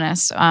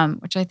Uranus,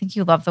 which I think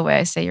you love the way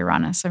I say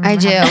Uranus. I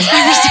do.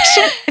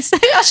 It's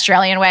the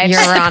Australian way.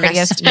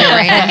 Uranus.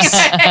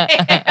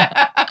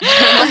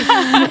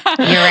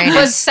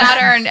 But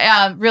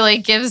Saturn really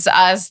gives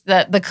us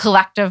the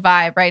collective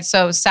vibe, right?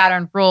 So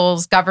Saturn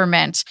rules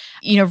government,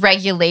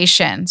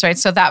 regulations, right?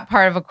 So that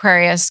part of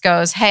Aquarius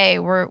goes, hey,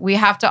 we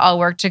have to all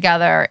work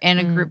together in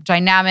a group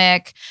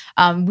dynamic.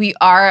 We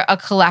are a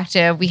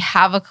collective. We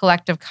have a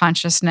collective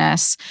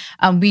consciousness.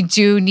 We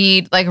do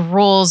need like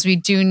rules. We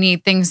do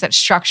need things that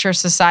structure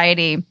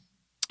society.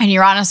 And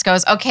Uranus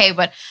goes, okay,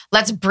 but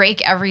let's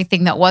break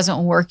everything that wasn't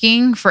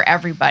working for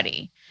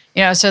everybody.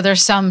 So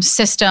there's some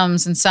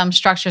systems and some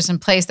structures in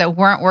place that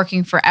weren't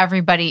working for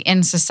everybody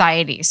in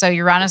society. So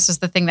Uranus is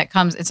the thing that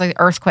comes, it's like an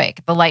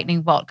earthquake, the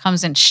lightning bolt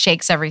comes and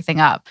shakes everything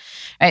up,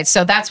 right?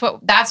 So that's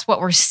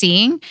what we're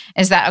seeing,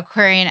 is that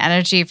Aquarian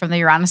energy from the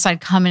Uranus side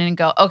come in and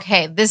go,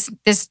 okay, this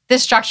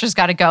structure's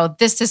got to go.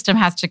 This system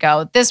has to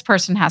go. This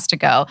person has to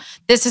go.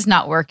 This is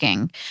not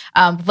working.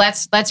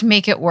 Let's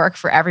make it work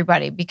for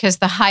everybody, because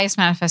the highest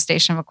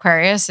manifestation of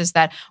Aquarius is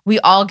that we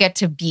all get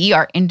to be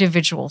our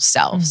individual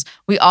selves.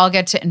 We all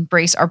get to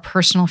embrace our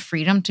personal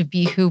freedom to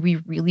be who we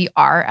really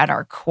are at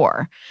our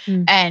core,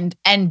 and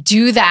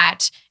do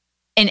that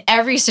in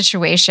every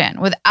situation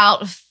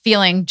without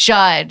feeling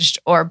judged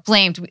or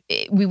blamed.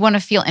 We want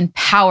to feel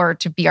empowered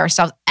to be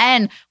ourselves,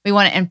 and we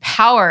want to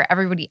empower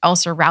everybody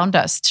else around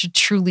us to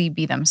truly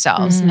be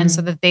themselves, and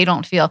so that they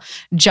don't feel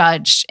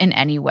judged in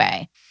any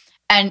way.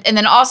 And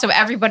then also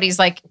everybody's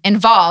like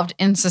involved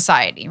in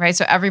society, right?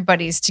 So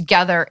everybody's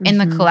together in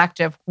the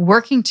collective,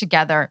 working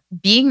together,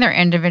 being their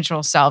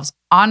individual selves,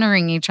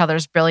 honoring each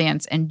other's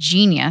brilliance and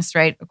genius,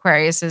 right?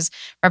 Aquarius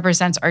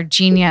represents our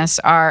genius,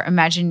 our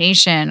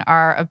imagination,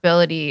 our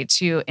ability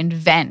to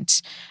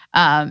invent,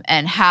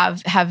 and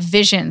have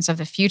visions of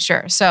the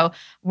future. So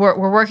we're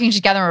working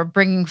together. We're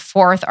bringing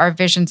forth our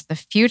visions of the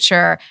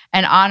future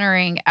and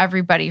honoring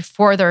everybody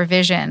for their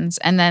visions,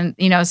 and then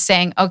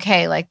saying,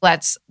 okay, like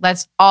let's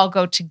all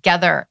go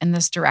together in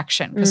this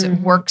direction because it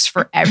works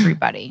for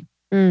everybody.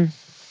 Ooh,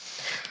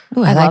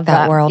 I like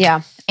that world.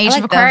 Yeah, Age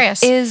of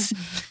Aquarius.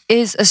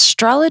 Is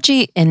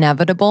astrology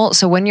inevitable?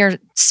 So when you're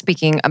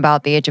speaking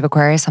about the age of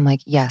Aquarius, I'm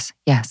like, yes.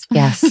 Yeah,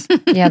 that's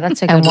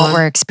a good and what one.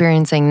 we're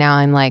experiencing now,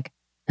 I'm like,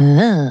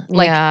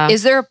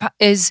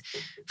 is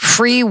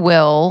free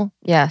will?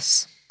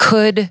 Yes.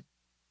 Could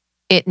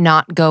it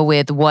not go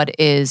with what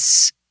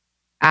is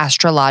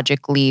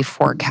astrologically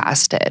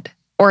forecasted?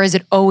 Or is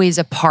it always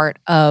a part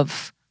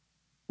of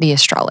the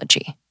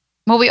astrology?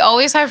 Well, we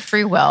always have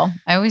free will.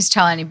 I always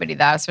tell anybody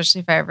that,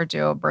 especially if I ever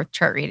do a birth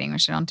chart reading,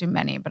 which I don't do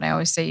many, but I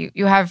always say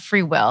you have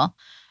free will.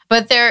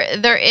 But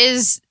there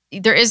is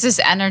this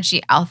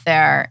energy out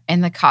there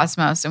in the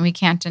cosmos, and we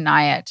can't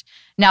deny it.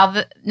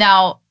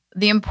 Now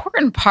the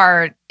important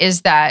part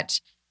is that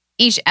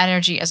each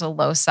energy is a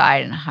low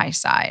side and a high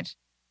side.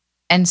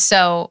 And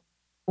so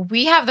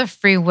we have the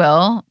free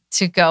will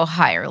to go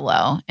high or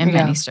low in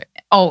many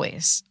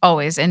always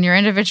in your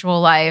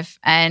individual life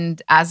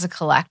and as a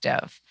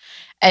collective.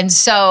 And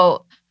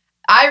so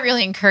I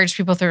really encourage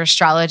people through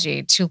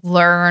astrology to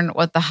learn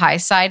what the high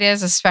side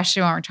is,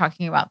 especially when we're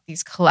talking about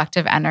these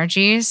collective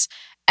energies,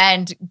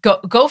 and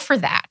go for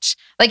that.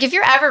 Like if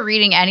you're ever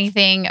reading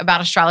anything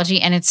about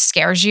astrology and it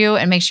scares you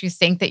and makes you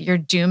think that you're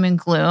doom and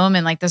gloom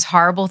and like this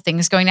horrible thing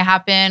is going to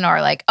happen,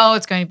 or like, oh,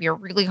 it's going to be a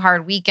really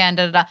hard weekend,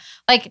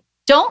 like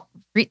don't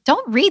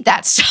read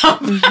that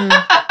stuff.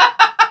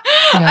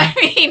 I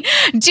mean,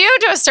 do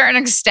to a certain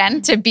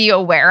extent to be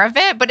aware of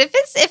it. But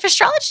if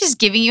astrology is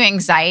giving you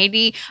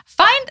anxiety,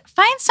 find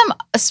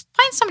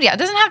somebody else. It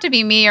doesn't have to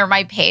be me or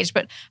my page,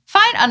 but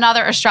find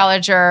another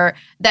astrologer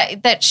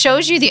that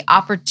shows you the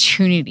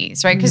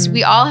opportunities, right? Because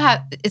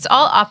it's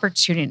all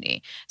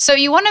opportunity. So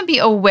you want to be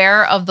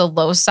aware of the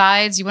low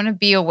sides. You want to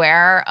be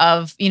aware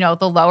of,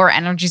 the lower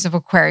energies of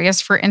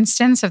Aquarius, for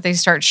instance, if they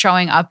start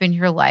showing up in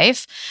your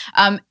life,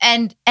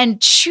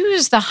 and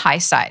choose the high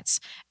sides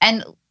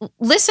and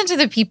listen to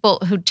the people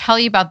who tell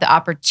you about the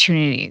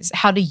opportunities,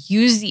 how to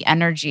use the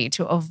energy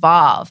to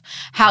evolve,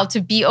 how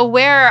to be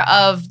aware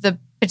of the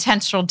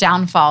potential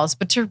downfalls,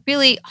 but to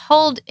really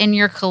hold in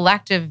your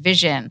collective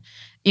vision,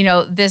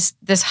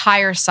 this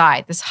higher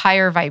side, this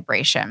higher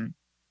vibration.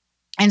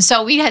 And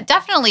so we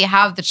definitely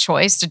have the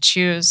choice to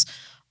choose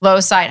low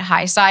side,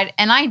 high side.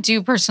 And I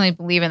do personally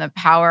believe in the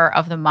power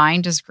of the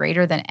mind is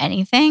greater than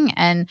anything.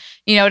 And,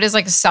 it is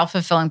like a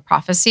self-fulfilling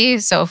prophecy.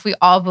 So if we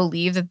all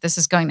believe that this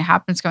is going to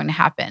happen, it's going to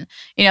happen.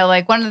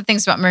 Like one of the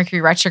things about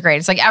Mercury retrograde,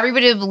 it's like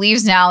everybody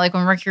believes now, like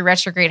when Mercury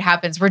retrograde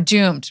happens, we're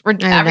doomed.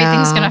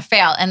 Everything's going to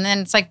fail. And then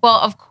it's like, well,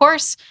 of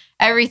course,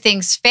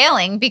 everything's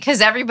failing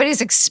because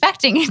everybody's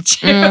expecting it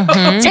to.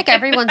 Mm-hmm. It's like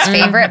everyone's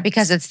favorite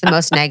because it's the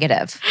most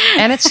negative.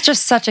 And it's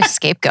just such a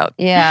scapegoat.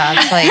 Yeah.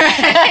 It's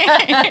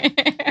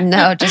like,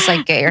 no, just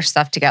like get your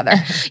stuff together.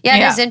 Yeah.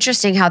 It is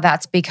interesting how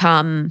that's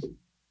become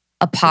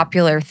a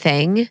popular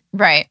thing.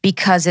 Right.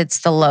 Because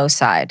it's the low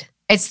side.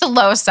 It's the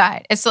low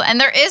side. And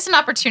there is an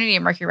opportunity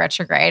in Mercury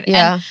retrograde.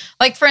 Yeah. And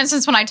like, for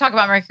instance, when I talk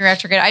about Mercury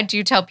retrograde, I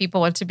do tell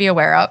people what to be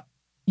aware of.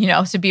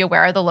 To be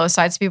aware of the low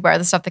sides, to be aware of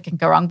the stuff that can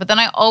go wrong. But then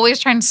I always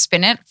try and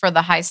spin it for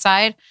the high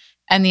side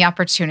and the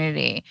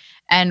opportunity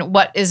and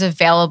what is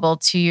available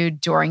to you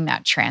during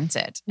that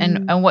transit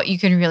and what you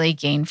can really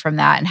gain from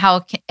that and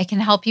how it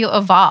can help you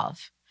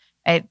evolve.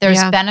 Right?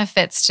 There's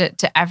benefits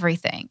to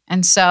everything.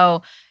 And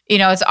so,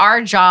 it's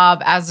our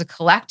job as a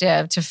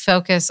collective to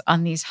focus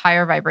on these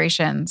higher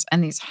vibrations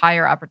and these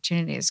higher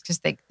opportunities because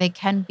they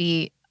can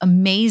be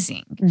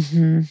amazing.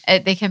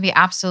 Mm-hmm. They can be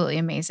absolutely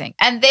amazing.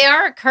 And they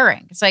are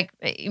occurring. It's like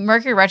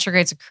Mercury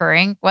retrograde's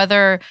occurring,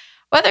 whether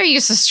you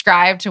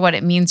subscribe to what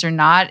it means or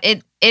not,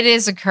 it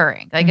is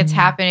occurring. Like it's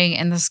happening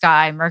in the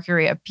sky.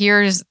 Mercury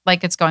appears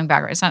like it's going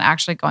backwards. It's not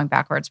actually going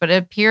backwards, but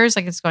it appears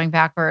like it's going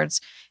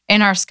backwards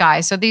in our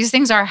sky. So these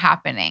things are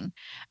happening.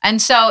 And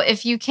so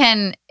if you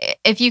can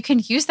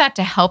use that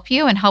to help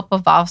you and help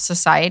evolve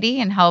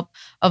society and help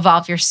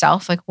evolve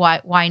yourself, like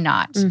why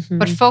not? Mm-hmm.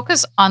 But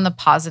focus on the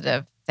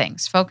positive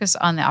things. Focus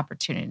on the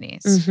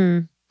opportunities.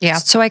 Mm-hmm. Yeah.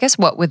 So I guess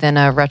what within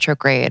a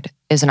retrograde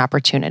is an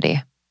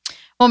opportunity?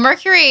 Well,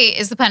 Mercury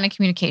is the planet of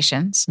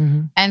communications.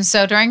 Mm-hmm. And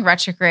so during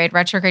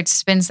retrograde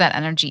spins that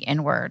energy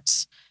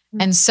inwards.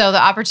 Mm-hmm. And so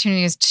the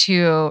opportunity is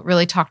to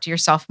really talk to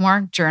yourself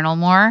more, journal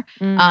more,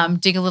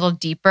 dig a little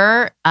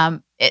deeper.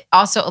 It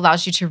also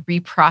allows you to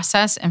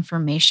reprocess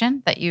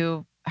information that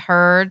you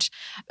heard,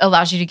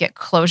 allows you to get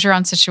closure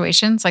on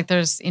situations. Like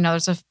there's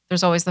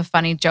always the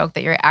funny joke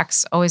that your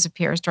ex always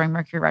appears during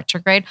Mercury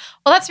retrograde.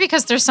 Well, that's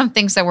because there's some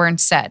things that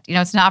weren't said.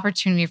 It's an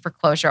opportunity for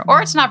closure,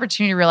 or it's an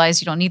opportunity to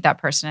realize you don't need that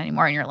person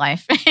anymore in your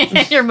life.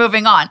 You're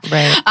moving on.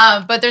 Right.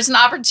 But there's an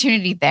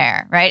opportunity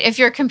there, right? If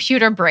your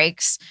computer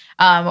breaks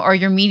or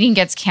your meeting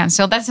gets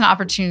canceled, that's an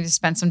opportunity to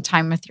spend some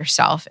time with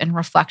yourself in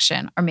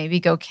reflection, or maybe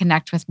go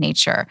connect with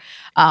nature,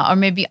 or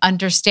maybe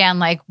understand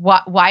like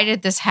why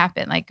did this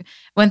happen? Like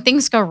when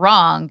things go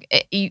wrong,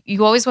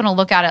 you always want to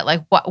look at it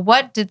like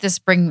what did this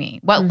bring me?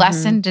 What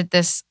lesson did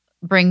this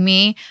bring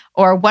me,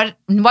 or what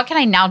can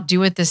I now do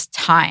with this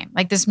time?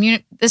 Like this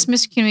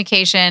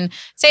miscommunication,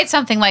 say it's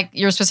something like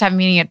you're supposed to have a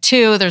meeting at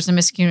 2, there's a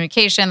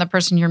miscommunication, the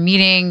person you're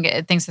meeting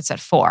thinks it's at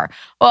 4.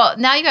 Well,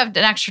 now you have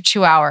an extra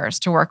 2 hours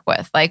to work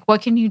with. Like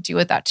what can you do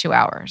with that 2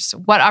 hours?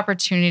 What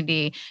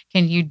opportunity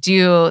can you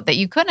do that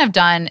you couldn't have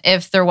done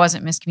if there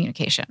wasn't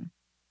miscommunication?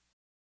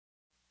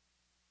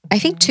 I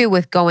think too,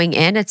 with going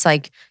in, it's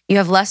like you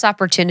have less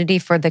opportunity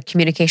for the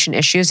communication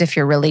issues if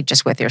you're really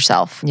just with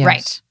yourself.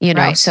 Yes. Right.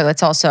 Right. So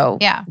it's also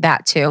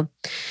that too.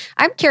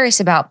 I'm curious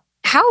about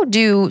how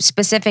do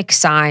specific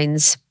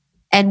signs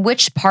and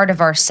which part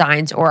of our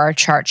signs or our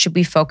chart should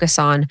we focus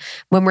on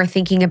when we're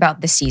thinking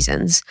about the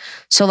seasons?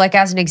 So like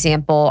as an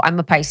example, I'm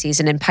a Pisces,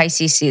 and in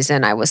Pisces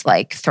season, I was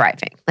like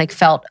thriving, like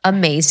felt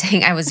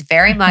amazing. I was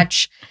very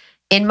much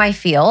in my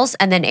feels.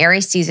 And then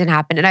Aries season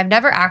happened. And I've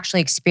never actually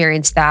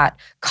experienced that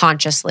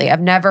consciously. I've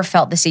never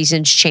felt the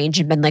seasons change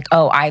and been like,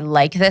 oh, I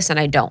like this and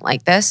I don't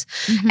like this.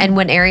 Mm-hmm. And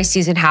when Aries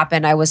season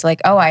happened, I was like,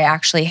 oh, I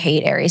actually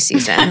hate Aries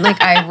season.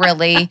 Like I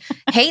really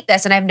hate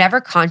this. And I've never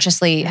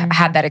consciously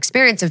had that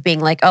experience of being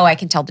like, oh, I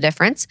can tell the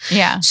difference.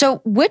 Yeah. So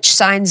which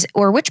signs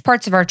or which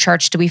parts of our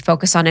charts do we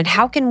focus on, and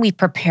how can we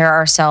prepare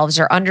ourselves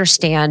or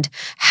understand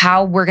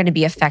how we're going to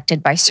be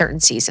affected by certain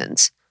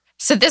seasons?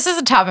 So this is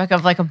a topic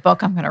of like a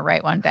book I'm going to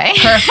write one day.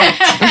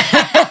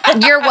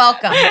 Perfect. You're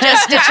welcome.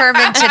 Just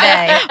determined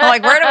today. I'm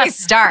like, where do we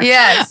start?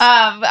 Yes.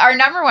 Our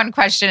number one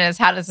question is,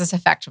 how does this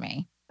affect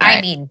me?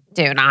 I mean,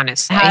 dude,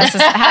 honestly.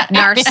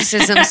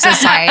 Narcissism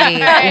Society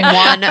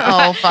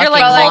 101. You're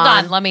like, hold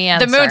on, let me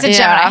answer. The moon's in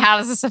Gemini. How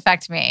does this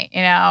affect me?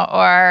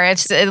 Or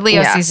it's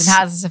Leo season.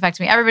 How does this affect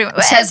me?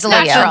 Everybody says it's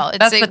natural. Leo.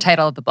 That's the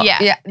title of the book.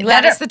 Yeah.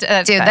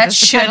 That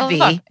should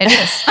be. It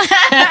is.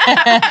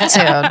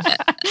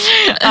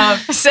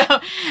 So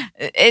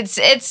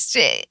it's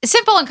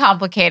simple and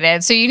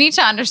complicated. So you need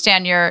to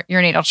understand your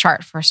natal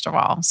chart, first of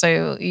all.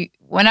 So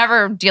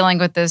whenever dealing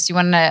with this, you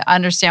want to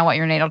understand what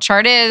your natal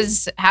chart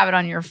is, have it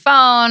on your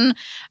phone,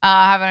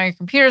 have it on your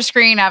computer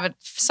screen, have it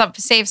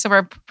saved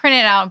somewhere, print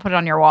it out and put it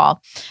on your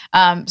wall.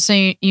 So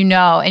you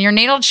know, and your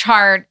natal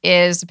chart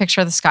is a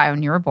picture of the sky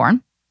when you were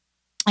born.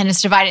 And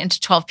it's divided into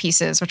 12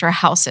 pieces, which are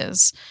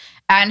houses.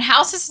 And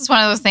houses is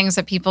one of those things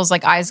that people's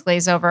eyes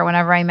glaze over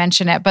whenever I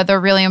mention it, but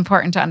they're really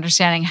important to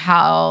understanding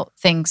how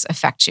things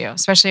affect you,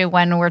 especially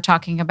when we're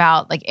talking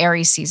about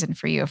Aries season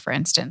for you, for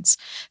instance.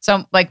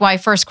 So my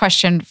first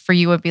question for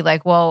you would be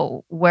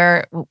well,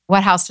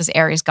 what house does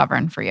Aries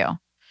govern for you?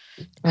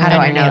 How do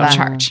I know that?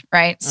 Chart,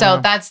 right?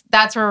 So that's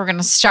where we're going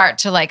to start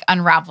to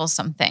unravel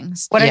some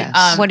things. What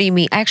do you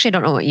mean? I actually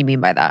don't know what you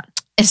mean by that.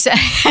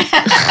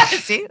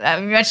 See,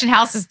 we mentioned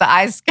houses, the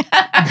eyes.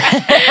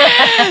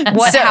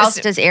 What house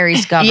does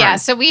Aries govern? Yeah,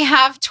 so we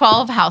have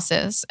 12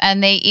 houses,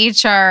 and they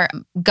each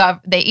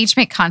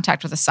make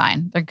contact with a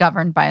sign. They're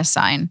governed by a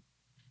sign.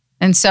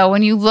 And so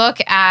when you look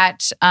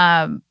at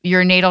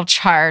your natal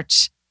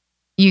chart,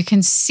 you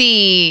can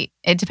see,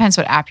 it depends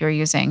what app you're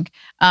using,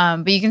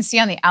 but you can see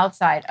on the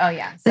outside, so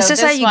this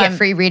is how you get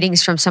free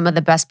readings from some of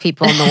the best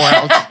people in the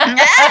world.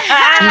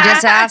 You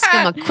just ask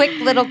them a quick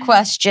little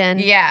question.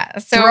 Yeah.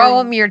 So throw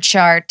them your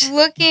chart.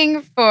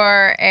 Looking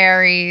for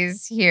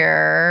Aries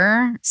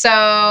here.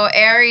 So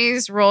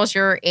Aries rules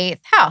your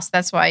 8th house.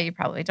 That's why you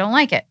probably don't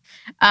like it.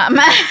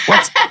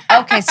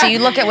 Okay, so you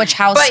look at which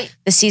house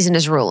the season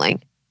is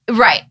ruling.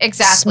 Right,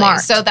 exactly. Smart.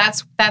 So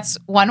that's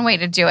one way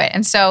to do it.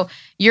 And so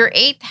your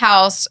 8th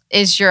house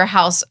is your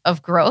house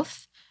of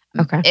growth.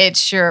 Okay.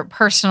 It's your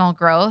personal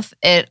growth.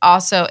 It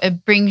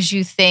brings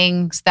you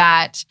things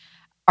that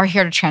are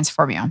here to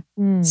transform you.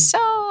 So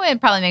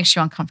it probably makes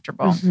you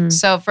uncomfortable. Mm-hmm.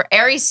 So for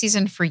Aries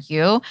season for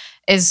you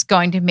is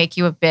going to make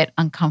you a bit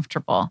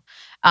uncomfortable.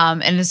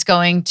 And it's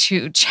going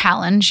to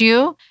challenge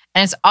you.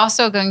 And it's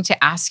also going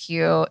to ask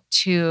you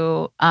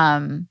to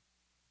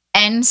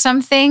end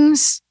some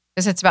things,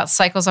 because it's about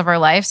cycles of our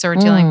life. So we're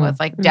dealing with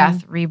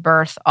death,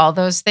 rebirth, all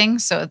those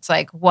things. So it's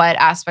what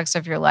aspects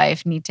of your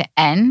life need to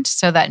end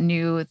so that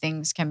new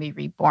things can be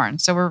reborn.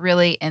 So we're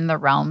really in the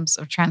realms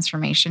of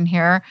transformation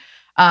here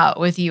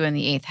with you in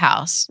the 8th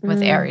house,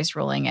 with Aries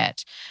ruling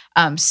it.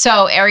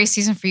 So Aries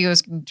season for you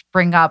is going to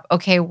bring up,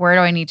 okay, where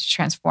do I need to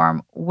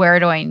transform? Where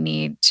do I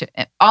need to,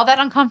 all that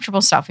uncomfortable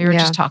stuff we were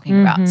just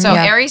talking about. So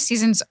Aries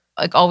season's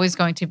always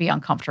going to be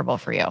uncomfortable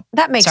for you.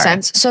 That makes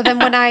sense. So then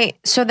as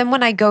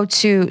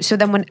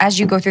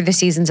you go through the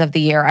seasons of the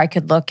year, I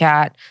could look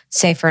at,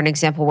 say for an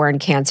example, we're in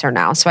Cancer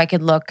now. So I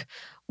could look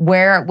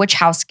which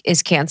house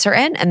is Cancer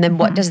in, and then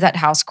what does that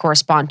house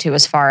correspond to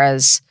as far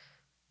as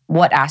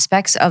what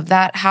aspects of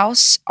that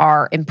house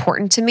are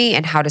important to me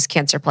and how does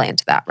Cancer play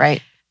into that,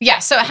 right? Yeah.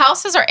 So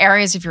houses are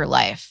areas of your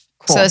life.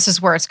 Cool. So this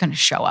is where it's going to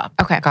show up.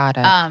 Okay. Got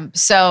it.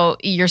 So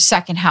your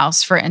 2nd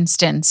house, for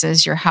instance,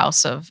 is your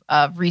house of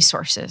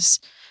resources.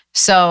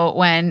 So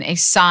when a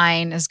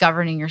sign is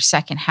governing your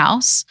 2nd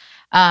house,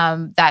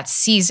 that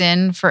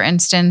season, for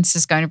instance,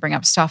 is going to bring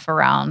up stuff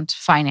around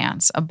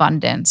finance,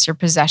 abundance, your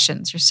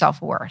possessions, your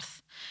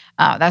self-worth.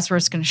 That's where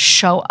it's going to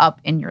show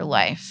up in your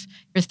life.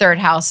 Your 3rd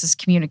house is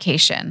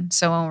communication.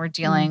 So when we're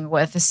dealing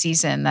with a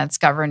season that's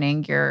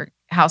governing your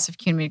house of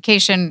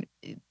communication,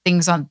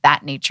 things on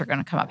that nature are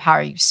going to come up. How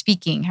are you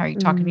speaking? How are you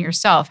talking to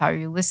yourself? How are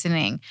you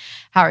listening?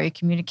 How are you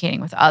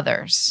communicating with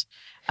others?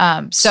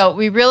 So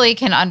we really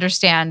can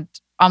understand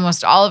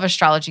almost all of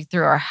astrology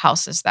through our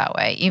houses that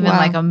way, even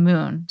like a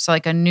moon. So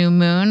a new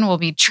moon will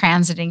be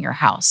transiting your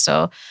house.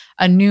 So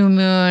a new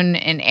moon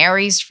in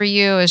Aries for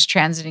you is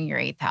transiting your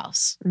 8th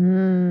house,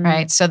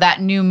 right? So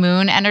that new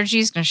moon energy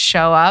is going to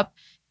show up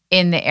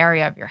in the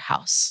area of your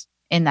house,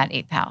 in that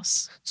 8th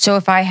house. So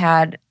if I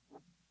had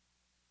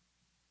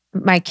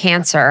my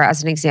Cancer,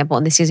 as an example,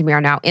 in the season we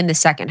are now in the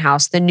 2nd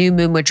house, the new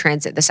moon would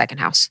transit the 2nd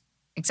house.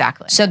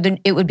 Exactly. So then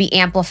it would be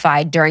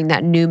amplified during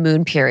that new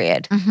moon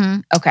period.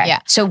 Okay. Yeah.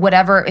 So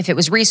whatever, if it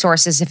was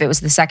resources, if it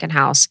was the 2nd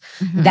house,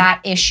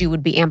 that issue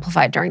would be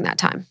amplified during that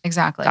time.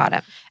 Exactly. Got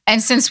it.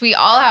 And since we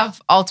all have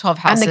all 12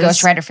 houses. I'm the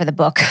ghostwriter for the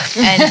book.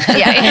 And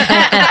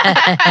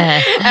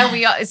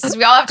and since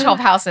we all have 12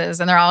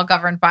 houses and they're all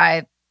governed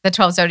by the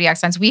 12 zodiac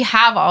signs, we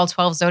have all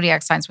 12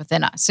 zodiac signs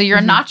within us. So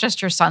you're not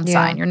just your sun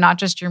sign, you're not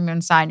just your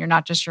moon sign, you're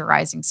not just your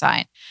rising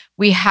sign.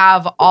 We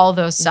have all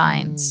those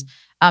signs.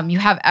 You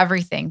have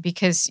everything,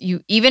 because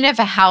even if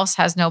a house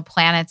has no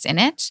planets in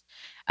it,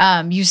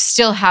 you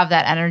still have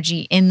that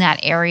energy in that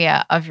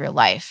area of your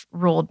life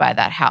ruled by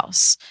that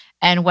house.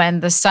 And when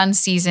the sun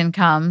season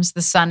comes,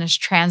 the sun is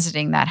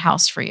transiting that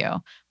house for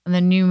you. When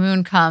the new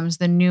moon comes,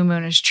 the new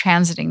moon is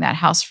transiting that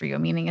house for you,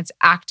 meaning it's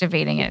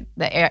activating it.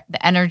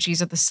 The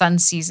energies of the sun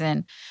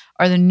season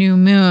or the new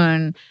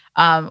moon,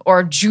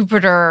 or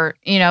Jupiter,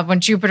 when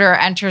Jupiter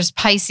enters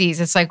Pisces,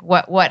 it's like,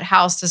 what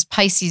house does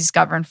Pisces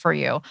govern for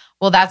you?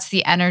 Well, that's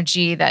the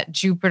energy that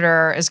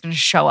Jupiter is going to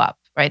show up,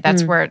 right?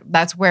 That's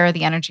where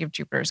the energy of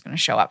Jupiter is going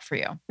to show up for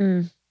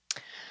you.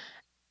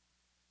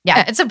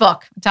 Yeah, it's a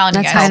book. I'm telling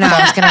you guys. I know.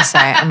 I was going to say.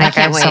 I'm like,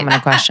 I have so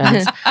many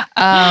questions.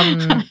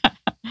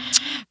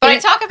 But I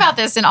talk about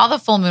this in all the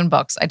full moon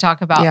books. I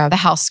talk about the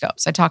house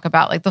scopes. I talk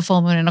about like the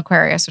full moon in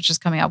Aquarius, which is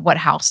coming up. What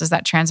house is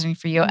that transiting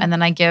for you? And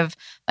then I give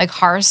like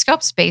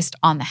horoscopes based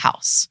on the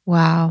house.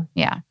 Wow.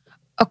 Yeah.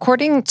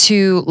 According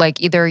to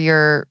like either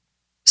your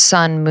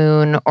sun,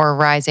 moon, or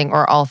rising,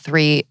 or all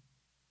three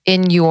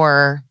in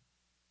your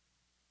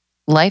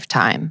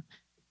lifetime,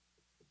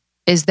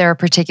 is there a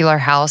particular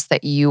house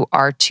that you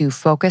are to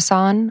focus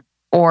on,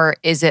 or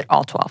is it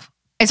all 12?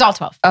 It's all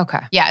 12. Okay.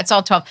 Yeah, it's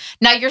all 12.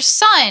 Now, your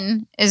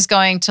sun is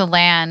going to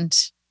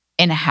land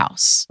in a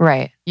house.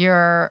 Right.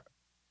 Your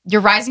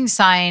rising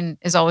sign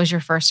is always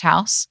your first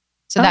house.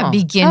 So that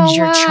begins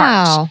your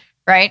chart,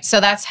 right?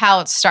 So that's how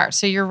it starts.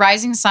 So your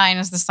rising sign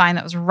is the sign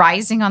that was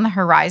rising on the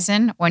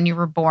horizon when you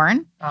were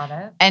born. Got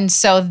it. And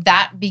so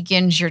that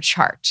begins your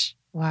chart.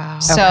 Wow.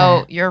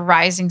 So your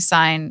rising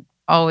sign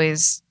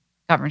always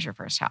governs your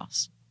first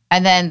house.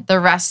 And then the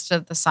rest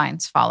of the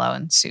signs follow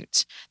in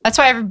suit. That's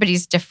why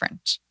everybody's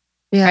different.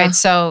 Yeah. Right.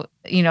 So,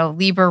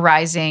 Libra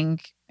rising,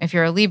 if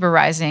you're a Libra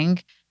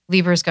rising,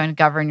 Libra is going to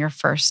govern your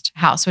first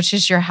house, which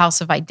is your house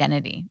of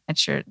identity.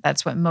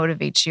 That's what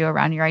motivates you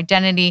around your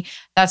identity.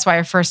 That's why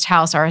your first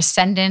house, our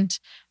ascendant,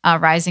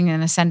 rising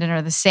and ascendant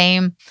are the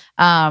same.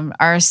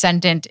 Our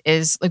ascendant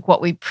is like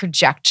what we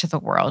project to the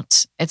world.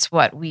 It's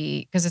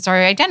because it's our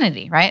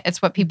identity, right?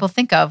 It's what people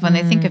think of when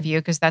they think of you,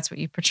 because that's what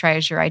you portray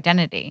as your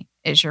identity,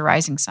 is your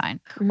rising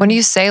sign. When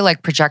you say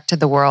like project to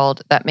the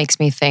world, that makes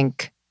me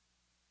think,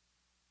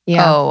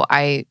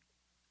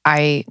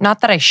 I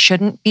not that I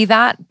shouldn't be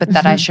that, but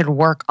that I should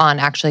work on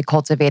actually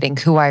cultivating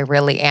who I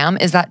really am.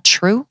 Is that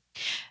true?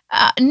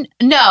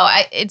 No,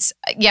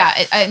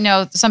 I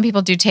know some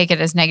people do take it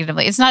as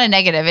negatively. It's not a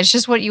negative. It's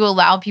just what you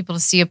allow people to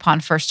see upon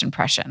first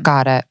impression.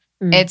 Got it.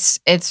 It's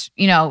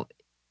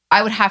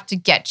I would have to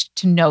get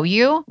to know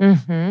you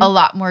a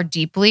lot more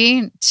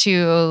deeply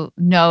to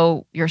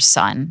know your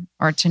sun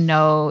or to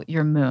know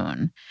your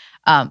moon.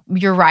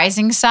 Your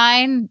rising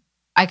sign,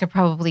 I could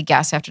probably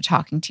guess after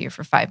talking to you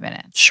for 5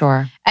 minutes.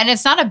 Sure. And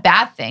it's not a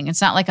bad thing.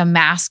 It's not like a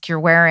mask you're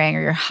wearing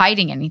or you're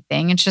hiding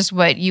anything. It's just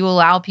what you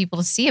allow people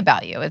to see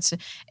about you.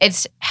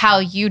 It's how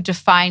you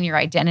define your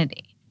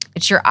identity.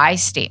 It's your I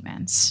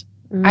statements.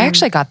 I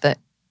actually got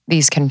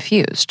these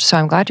confused. So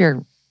I'm glad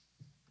you're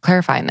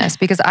clarifying this,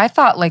 because I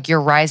thought like your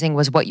rising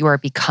was what you are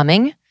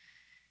becoming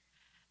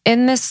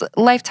in this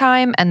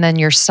lifetime, and then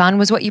your sun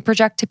was what you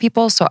project to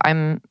people. So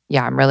I'm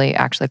really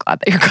actually glad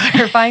that you're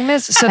clarifying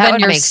this. So that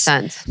then would make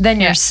sense. Then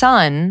your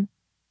sun,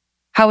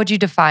 how would you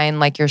define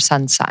like your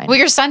sun sign? Well,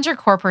 your sun's your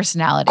core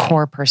personality.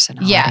 Core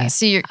personality. Yeah.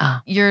 So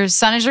your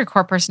sun is your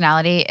core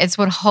personality. It's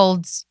what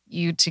holds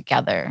you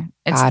together.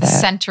 It's the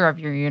center of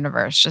your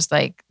universe, just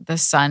like the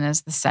sun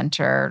is the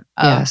center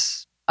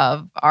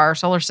of our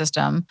solar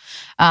system.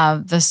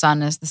 The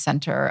sun is the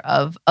center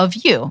of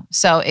you.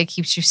 So it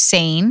keeps you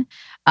sane.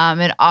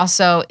 It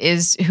also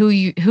is who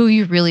you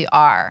really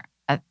are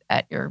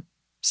at your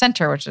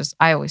center, which is,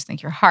 I always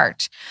think, your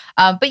heart.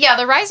 But yeah,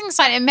 the rising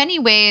sign, in many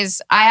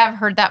ways, I have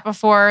heard that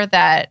before,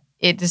 that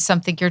it is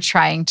something you're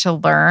trying to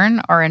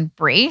learn or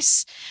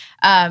embrace,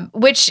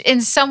 which in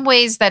some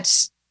ways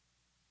that's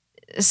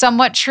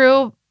somewhat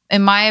true,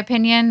 in my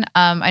opinion.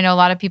 I know a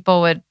lot of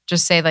people would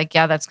just say like,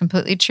 yeah, that's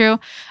completely true.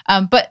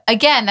 But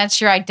again,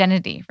 that's your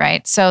identity,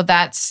 right? So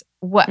that's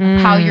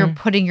how you're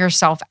putting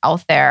yourself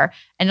out there.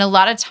 And a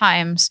lot of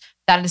times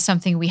that is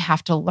something we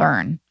have to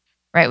learn,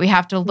 right? We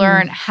have to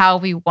learn how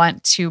we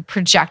want to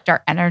project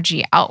our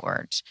energy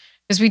outward,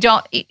 because we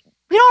don't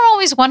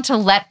always want to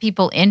let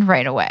people in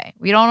right away.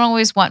 We don't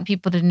always want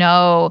people to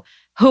know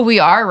who we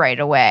are right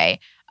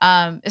away.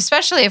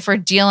 Especially if we're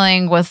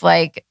dealing with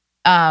like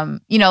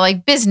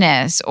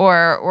business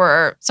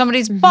or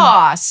somebody's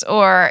boss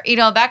or,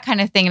 that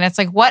kind of thing. And it's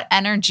like, what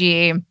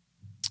energy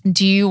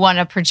do you want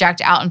to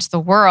project out into the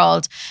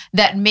world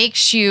that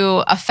makes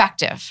you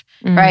effective,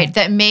 right?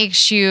 That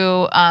makes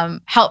you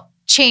help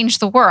change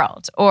the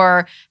world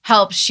or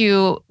helps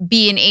you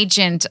be an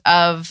agent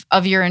of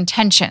your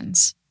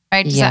intentions,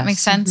 right? Does that make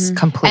sense?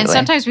 Completely. And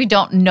sometimes we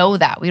don't know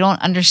that. We don't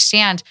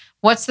understand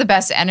what's the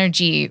best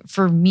energy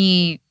for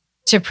me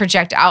to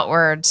project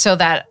outward so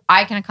that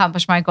I can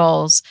accomplish my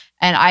goals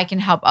and I can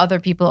help other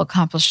people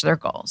accomplish their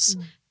goals.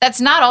 That's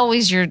not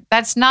always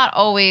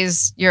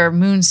your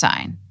moon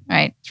sign.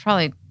 Right? It's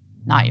probably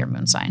not your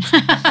moon sign.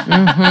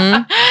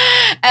 And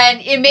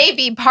it may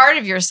be part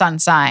of your sun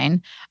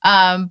sign,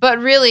 but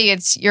really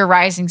it's your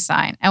rising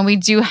sign. And we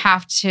do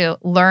have to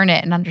learn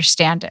it and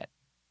understand it.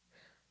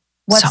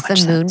 What's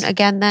the moon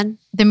again then?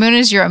 The moon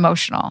is your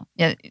emotional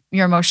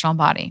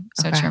body.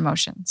 So it's your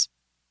emotions.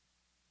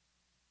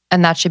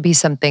 And that should be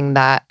something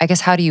that, I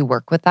guess, how do you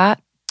work with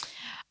that?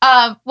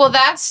 Well,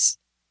 that's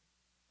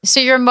So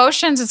your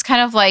emotions, it's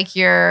kind of like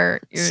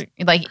your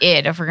like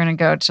id, if we're going to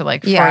go to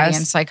like Freudian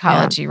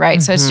psychology,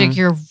 right? So it's like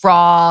your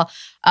raw,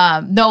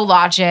 no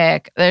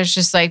logic. There's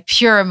just like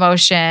pure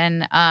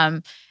emotion.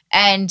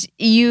 And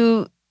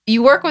you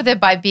work with it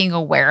by being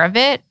aware of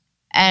it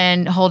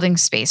and holding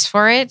space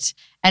for it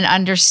and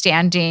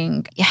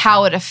understanding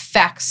how it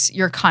affects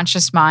your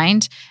conscious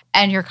mind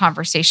and your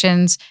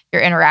conversations,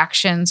 your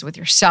interactions with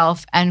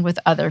yourself and with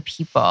other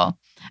people.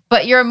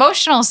 But your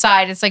emotional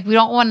side, it's like we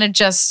don't want to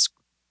just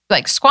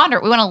like squander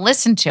it. We want to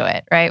listen to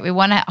it, right? We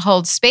want to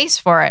hold space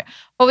for it.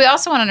 But we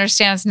also want to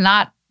understand it's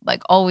not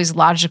like always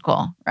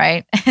logical,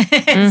 right?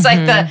 It's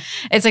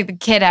like the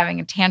kid having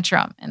a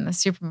tantrum in the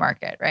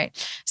supermarket, right?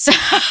 So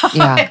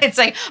it's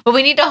like, but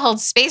we need to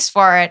hold space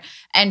for it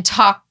and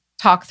talk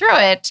through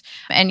it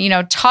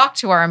and, talk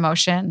to our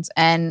emotions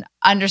and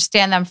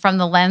understand them from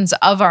the lens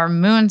of our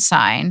moon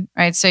sign,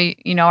 right? So,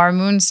 our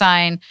moon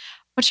sign,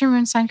 what's your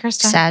moon sign,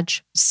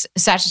 Krista?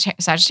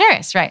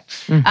 Sagittarius, right?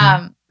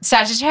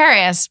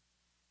 Sagittarius.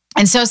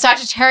 And so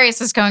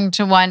Sagittarius is going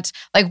to want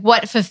like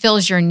what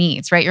fulfills your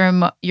needs, right?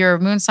 Your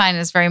moon sign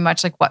is very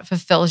much like what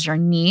fulfills your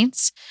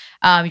needs,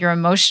 your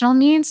emotional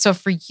needs. So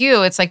for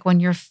you, it's like when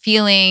you're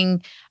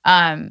feeling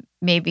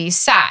maybe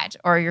sad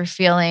or you're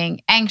feeling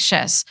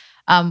anxious,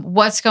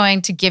 what's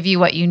going to give you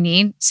what you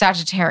need?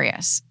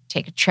 Sagittarius.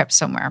 Take a trip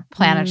somewhere,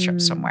 plan a trip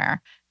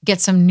somewhere,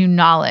 get some new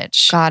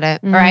knowledge. Got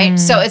it. Right?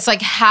 So it's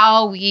like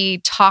how we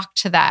talk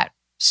to that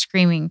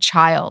screaming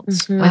child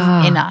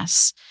within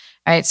us.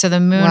 Right. So the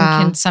moon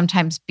can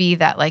sometimes be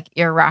that like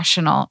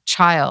irrational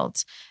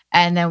child.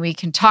 And then we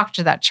can talk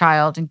to that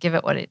child and give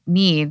it what it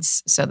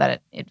needs so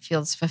that it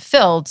feels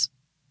fulfilled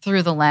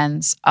through the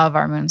lens of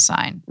our moon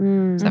sign.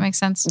 Does that make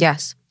sense?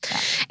 Yes,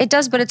 it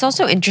does. But it's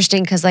also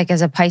interesting because like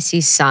as a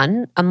Pisces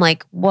sun, I'm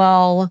like,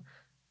 well,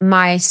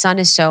 my sun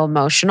is so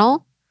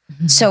emotional.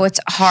 So it's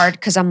hard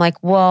because I'm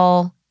like,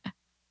 well,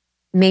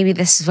 maybe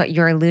this is what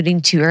you're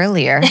alluding to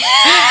earlier.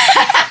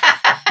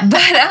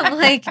 But I'm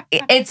like,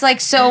 it's like,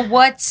 so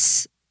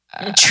what's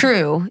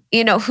true?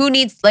 Who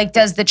needs, like,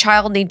 does the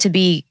child need to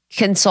be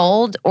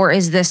consoled or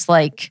is this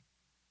like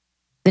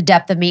the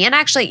depth of me? And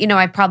actually,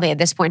 I probably at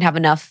this point have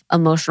enough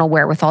emotional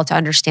wherewithal to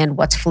understand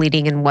what's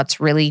fleeting and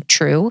what's really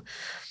true.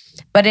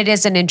 But it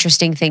is an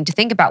interesting thing to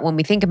think about when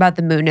we think about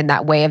the moon in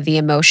that way of the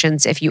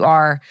emotions, if you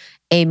are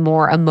a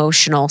more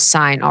emotional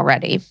sign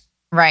already.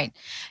 Right.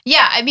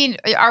 Yeah. I mean,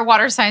 our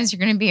water signs are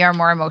going to be our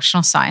more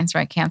emotional signs,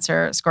 right?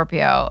 Cancer,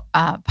 Scorpio,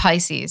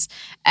 Pisces.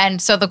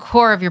 And so the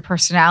core of your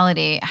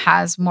personality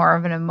has more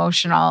of an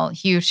emotional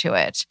hue to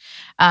it.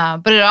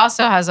 But it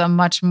also has a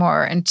much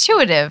more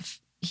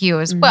intuitive hue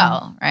as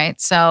well,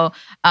 right? So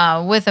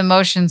with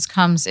emotions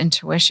comes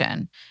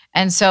intuition.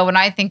 And so when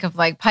I think of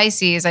like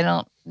Pisces, I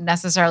don't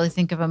necessarily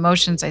think of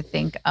emotions. I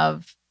think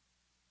of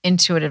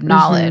intuitive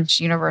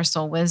knowledge,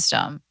 universal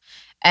wisdom.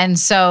 And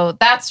so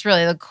that's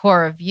really the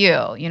core of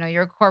you.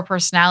 Your core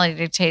personality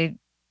dictated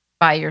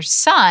by your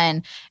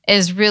sun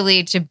is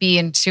really to be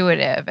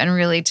intuitive and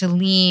really to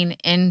lean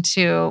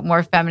into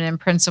more feminine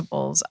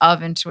principles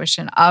of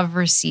intuition, of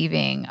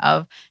receiving,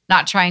 of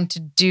not trying to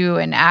do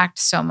and act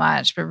so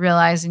much, but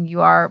realizing you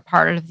are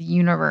part of the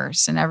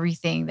universe and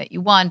everything that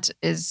you want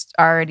is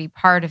already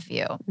part of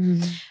you.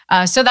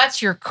 So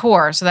that's your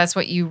core. So that's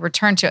what you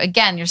return to.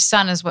 Again, your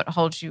sun is what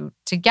holds you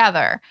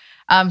together.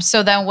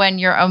 So then when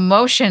your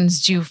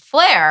emotions do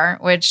flare,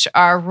 which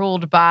are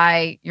ruled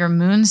by your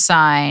moon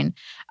sign,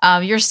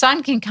 your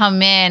sun can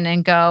come in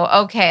and go,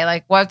 okay,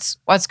 like what's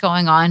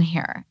going on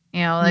here?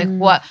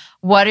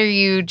 What are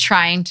you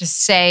trying to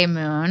say,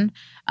 moon?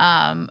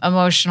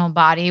 Emotional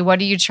body. What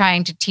are you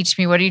trying to teach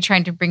me? What are you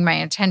trying to bring my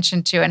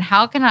attention to? And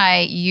how can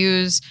I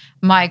use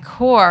my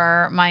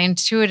core, my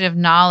intuitive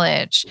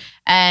knowledge,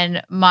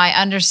 and my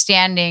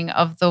understanding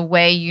of the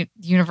way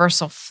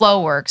universal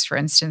flow works, for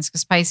instance,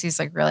 because Pisces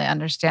like really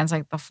understands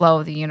like the flow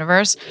of the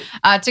universe,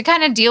 to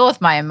kind of deal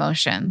with my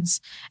emotions.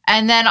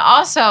 And then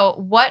also,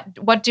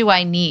 what do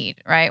I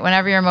need, right?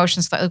 Whenever your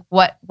emotions, like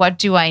what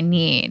do I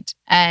need?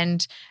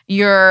 And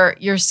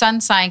your sun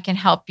sign can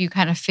help you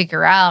kind of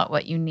figure out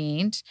what you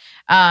need,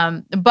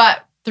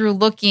 but through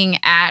looking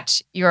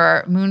at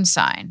your moon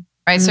sign,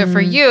 right? So for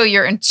you,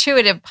 your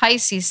intuitive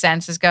Pisces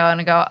sense is going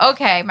to go,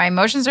 okay, my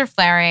emotions are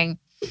flaring.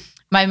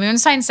 My moon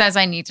sign says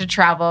I need to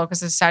travel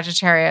because it's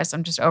Sagittarius.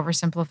 I'm just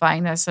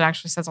oversimplifying this. It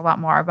actually says a lot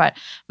more, but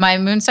my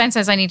moon sign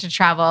says I need to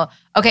travel.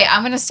 Okay,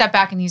 I'm going to step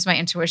back and use my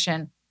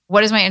intuition.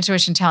 What is my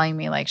intuition telling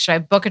me? Like, should I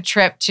book a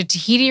trip to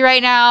Tahiti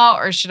right now?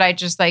 Or should I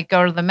just like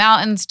go to the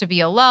mountains to be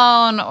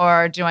alone?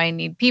 Or do I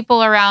need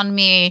people around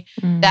me?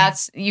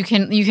 You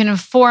can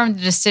inform the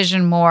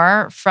decision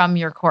more from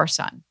your core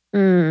sun.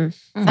 Does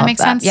that make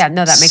sense? Yeah,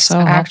 no, that makes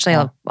actually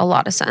a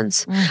lot of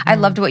sense. I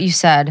loved what you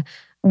said.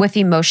 With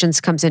emotions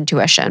comes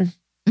intuition.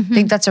 I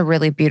think that's a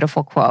really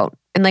beautiful quote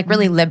and like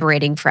really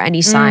liberating for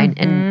any sign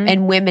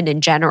and women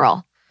in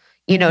general.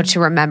 To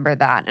remember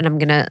that. And I'm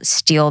going to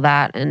steal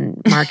that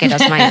and mark it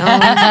as my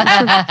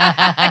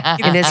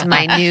own. It is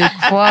my new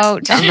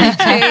quote on my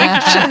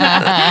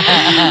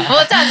page.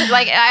 Well, it does.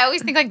 Like, I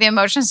always think like the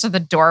emotions are the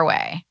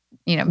doorway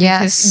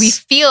because we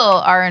feel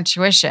our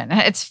intuition.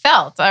 It's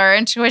felt. Our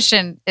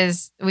intuition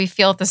we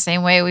feel it the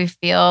same way we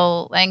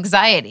feel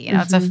anxiety.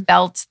 It's a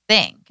felt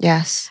thing.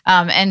 Yes.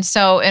 And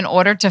so in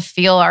order to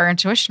feel our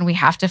intuition, we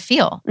have to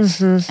feel.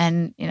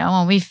 And,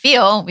 when we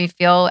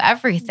feel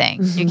everything.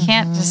 You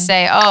can't just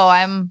say, oh,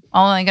 I'm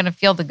only going to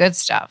feel the good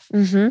stuff.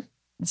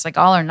 It's like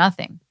all or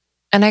nothing.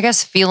 And I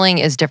guess feeling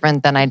is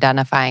different than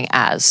identifying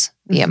as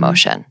the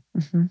emotion.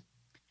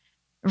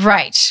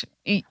 Right.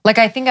 Like,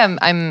 I think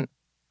I'm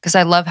because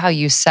I love how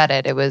you said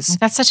it. It was...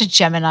 That's such a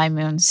Gemini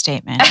moon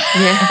statement.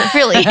 It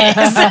really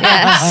is.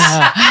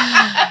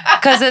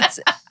 Because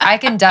I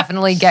can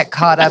definitely get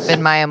caught up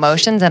in my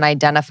emotions and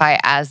identify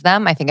as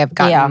them. I think I've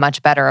gotten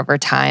much better over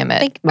time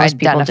at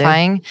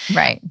identifying.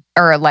 Right.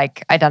 Or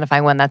like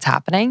identifying when that's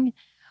happening.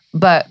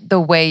 But the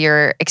way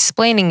you're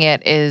explaining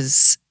it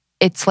is,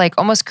 it's like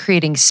almost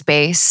creating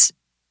space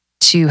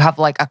to have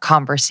like a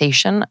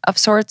conversation of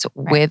sorts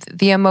with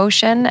the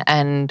emotion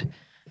and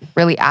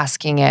really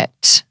asking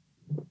it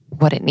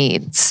what it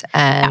needs.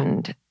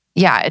 And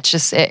it's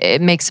just,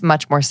 it makes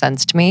much more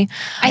sense to me.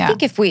 I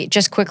think if we,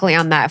 just quickly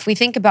on that, if we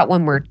think about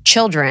when we're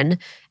children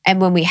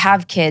and when we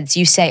have kids,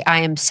 you say,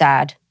 I am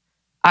sad,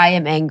 I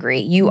am angry,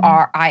 you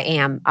are, I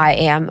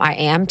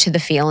am to the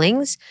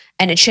feelings.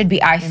 And it should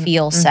be, I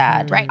feel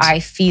sad, I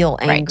feel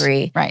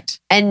angry. Right.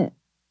 And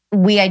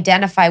we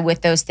identify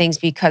with those things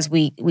because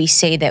we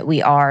say that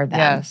we are them.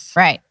 Yes.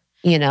 Right.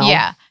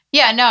 Yeah.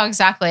 Yeah, no,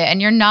 exactly.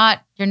 And you're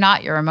not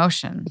your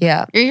emotion.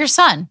 Yeah. You're your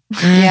son.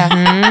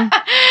 Yeah.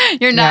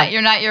 You're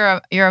not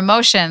your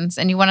emotions,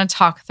 and you want to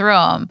talk through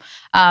them.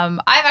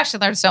 I've actually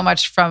learned so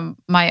much from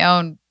my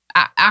own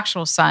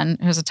actual son,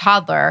 who's a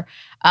toddler,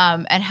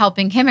 and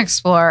helping him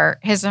explore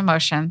his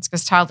emotions,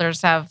 because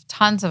toddlers have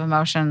tons of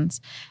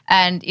emotions.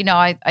 And,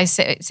 I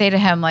say to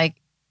him, like,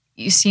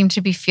 you seem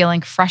to be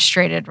feeling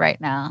frustrated right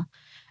now.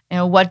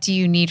 What do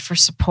you need for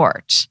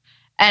support?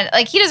 And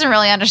like, he doesn't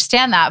really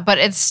understand that, but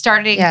it's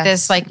starting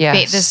this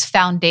this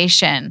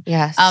foundation.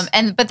 Yes.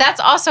 But that's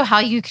also how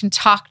you can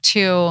talk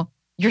to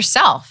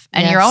yourself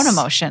and your own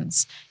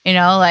emotions.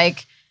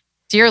 Like,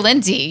 dear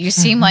Lindsay, you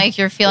seem like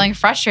you're feeling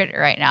frustrated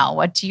right now.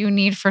 What do you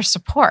need for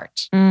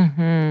support?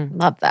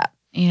 Love that.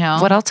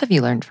 What else have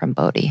you learned from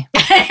Bodhi?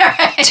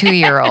 Right.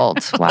 2-year-old.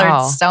 Wow.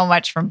 Learned so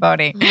much from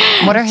Bodhi.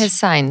 What are his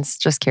signs?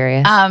 Just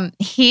curious.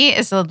 He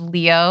is a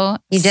Leo.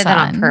 He did son. that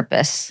on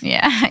purpose.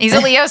 Yeah. He's a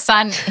Leo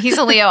son. He's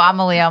a Leo. I'm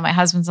a Leo. My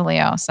husband's a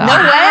Leo. So no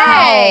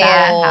way.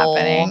 That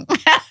happening.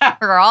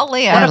 We're all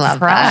Leos. What a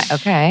surprise.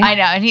 Okay. I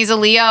know. And he's a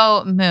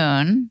Leo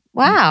moon.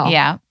 Wow.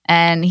 Yeah.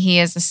 And he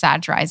is a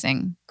Sag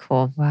rising.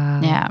 Cool.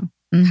 Wow. Yeah.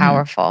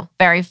 Powerful.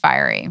 Very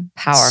fiery.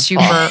 Powerful.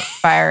 Super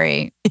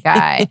fiery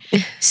guy.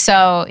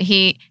 So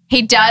he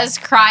does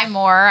cry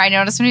more. I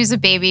noticed when he was a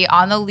baby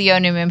on the Leo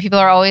new moon, people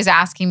are always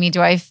asking me,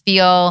 do I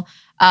feel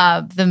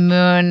the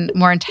moon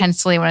more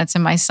intensely when it's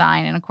in my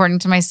sign? And according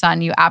to my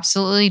son, you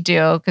absolutely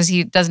do, because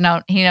he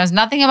knows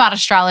nothing about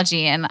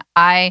astrology. And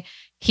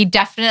he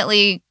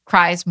definitely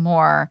cries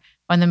more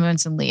when the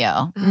moon's in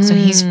Leo. So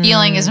he's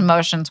feeling his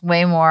emotions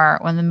way more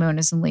when the moon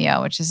is in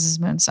Leo, which is his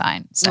moon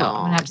sign. So I'm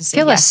gonna have to say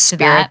feel yes a to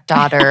spirit that.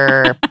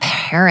 daughter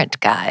parent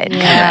guide.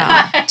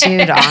 Yeah.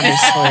 Dude,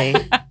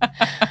 honestly.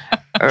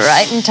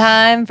 Right in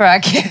time for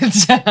our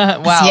kids.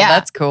 Wow,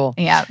 that's cool.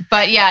 Yeah.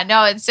 But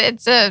no,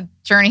 it's a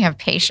journey of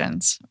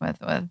patience with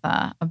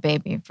a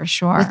baby for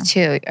sure. With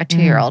a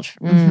 2-year-old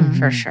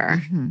for sure.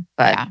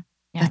 But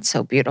that's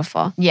so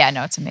beautiful. Yeah,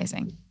 no, it's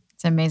amazing.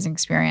 It's an amazing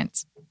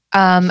experience.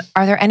 Are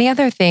there any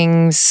other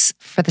things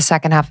for the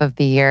second half of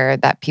the year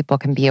that people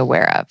can be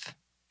aware of?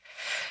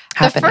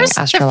 The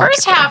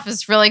first half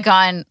has really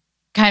gone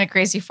kind of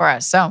crazy for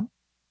us. So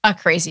not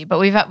crazy, but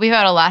we've had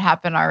a lot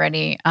happen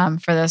already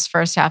for this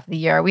first half of the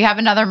year. We have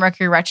another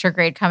Mercury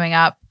retrograde coming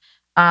up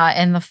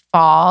in the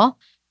fall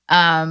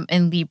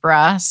in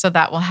Libra. So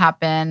that will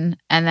happen.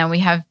 And then we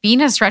have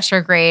Venus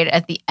retrograde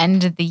at the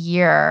end of the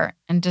year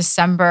in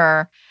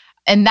December.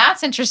 And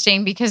that's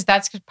interesting because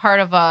that's part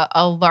of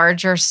a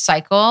larger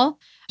cycle.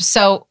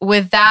 So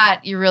with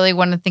that, you really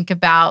want to think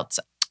about,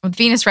 with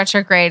Venus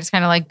retrograde, it's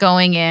kind of like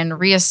going in,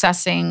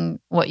 reassessing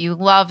what you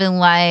love in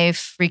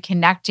life,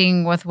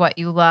 reconnecting with what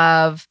you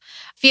love,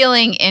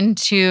 feeling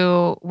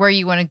into where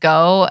you want to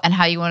go and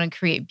how you want to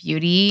create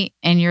beauty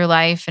in your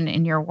life and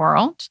in your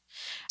world.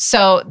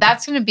 So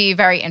that's going to be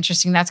very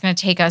interesting. That's going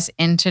to take us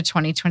into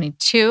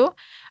 2022.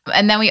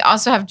 And then we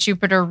also have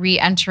Jupiter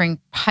re-entering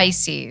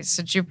Pisces.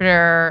 So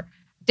Jupiter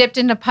dipped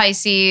into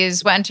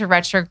Pisces, went into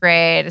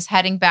retrograde, is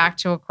heading back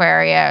to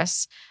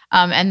Aquarius.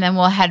 And then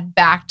we'll head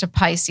back to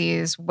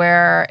Pisces,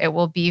 where it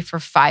will be for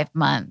 5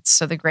 months.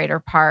 So the greater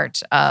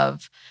part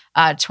of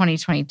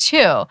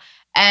 2022.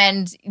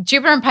 And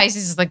Jupiter in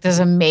Pisces is like this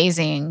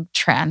amazing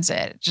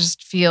transit. It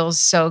just feels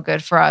so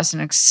good for us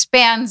and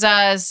expands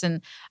us.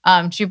 And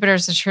Jupiter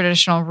is the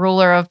traditional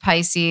ruler of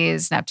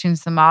Pisces.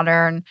 Neptune's the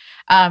modern.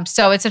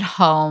 So it's at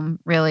home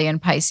really in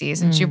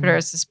Pisces. And Jupiter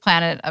is this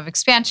planet of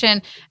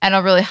expansion, and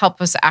it'll really help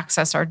us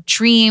access our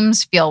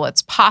dreams, feel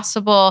what's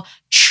possible,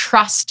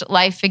 trust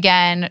life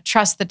again,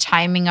 trust the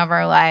timing of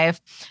our life.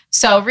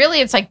 So really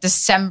it's like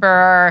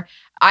December.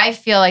 I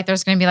feel like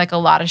there's going to be like a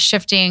lot of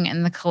shifting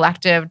in the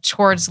collective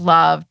towards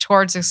love,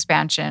 towards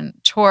expansion,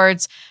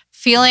 towards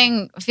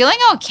feeling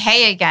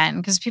okay again,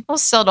 because people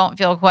still don't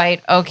feel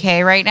quite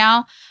okay right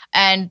now.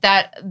 And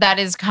that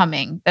is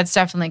coming. That's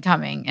definitely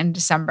coming in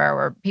December,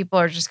 where people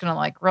are just going to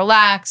like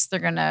relax. They're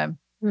going to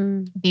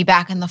be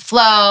back in the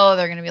flow.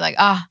 They're going to be like,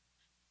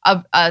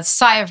 a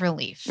sigh of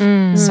relief.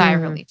 A sigh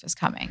of relief is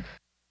coming.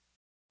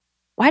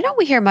 Why don't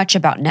we hear much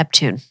about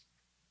Neptune?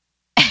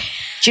 Do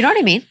you know what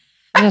I mean?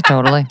 Yeah,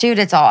 totally. Dude,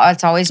 it's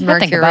always Mercury. I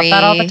think about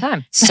that all the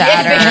time.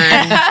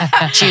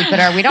 Saturn,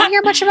 Jupiter. We don't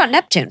hear much about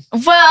Neptune.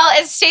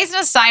 Well, it stays in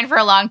a sign for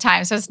a long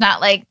time, so it's not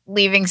like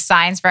leaving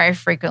signs very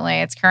frequently.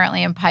 It's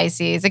currently in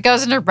Pisces. It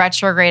goes into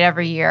retrograde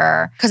every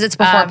year. Because it's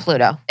before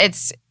Pluto.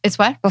 It's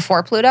what?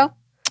 Before Pluto?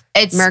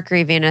 It's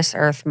Mercury, Venus,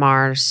 Earth,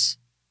 Mars.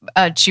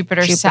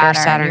 Jupiter,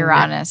 Saturn,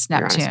 Uranus,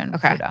 Neptune,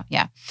 okay. Pluto.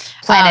 Yeah.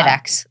 Planet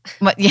X.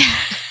 But yeah.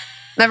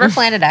 Remember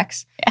Planet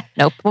X? Yeah.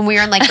 Nope. When we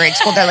were in like grade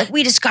school, they're like,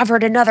 we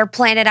discovered another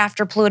planet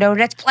after Pluto, and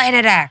it's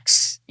Planet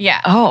X.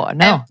 Yeah. Oh,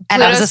 no.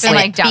 And Pluto's been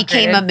like downgraded.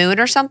 Became a moon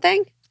or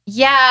something?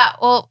 Yeah.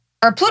 Well,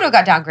 or Pluto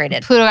got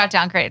downgraded. Pluto got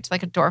downgraded to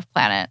like a dwarf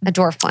planet. A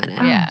dwarf planet.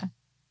 Yeah.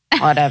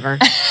 Whatever.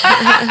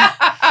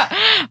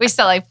 We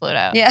still like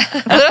Pluto. Yeah.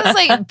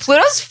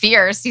 Pluto's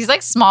fierce. He's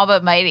like small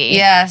but mighty.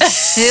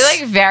 Yes. He's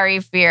like very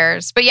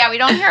fierce. But yeah, we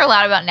don't hear a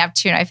lot about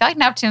Neptune. I feel like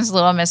Neptune's a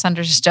little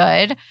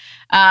misunderstood.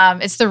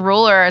 It's the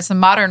ruler, it's the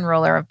modern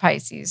ruler of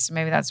Pisces.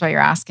 Maybe that's why you're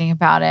asking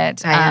about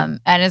it. And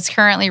it's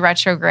currently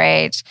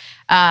retrograde.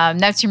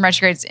 Neptune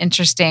retrograde is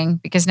interesting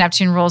because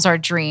Neptune rules our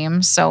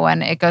dreams. So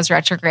when it goes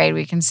retrograde,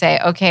 we can say,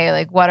 okay,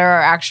 like what are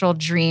our actual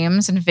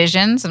dreams and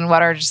visions, and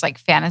what are just like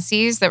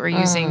fantasies that we're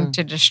using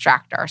to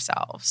distract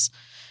ourselves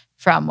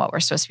from what we're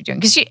supposed to be doing.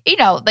 Because you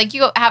know, like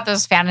you have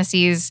those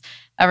fantasies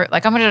of,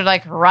 like I'm going to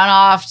like run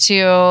off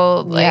to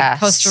like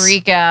Costa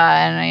Rica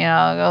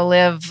and go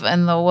live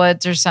in the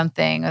woods or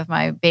something with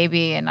my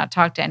baby and not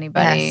talk to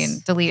anybody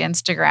and delete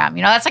Instagram.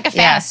 That's like a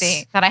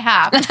fantasy that I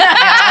have. Yes.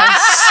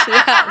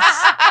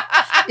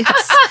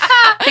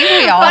 I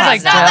think we all have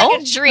it's not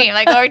like a dream.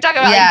 Like when we talk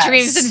about like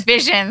dreams and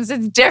visions,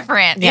 it's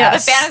different.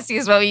 Yes. The fantasy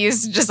is what we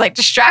use to just like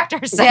distract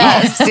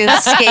ourselves.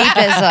 Yes,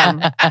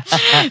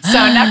 escapism. So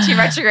Neptune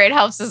retrograde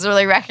helps us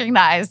really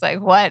recognize like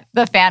what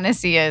the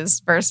fantasy is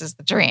versus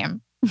the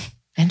dream.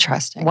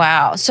 Interesting.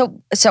 Wow.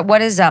 So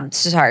what is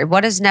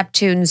what is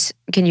Neptune's,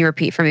 can you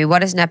repeat for me?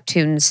 What is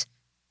Neptune's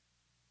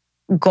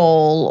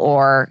goal?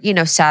 Or,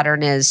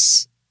 Saturn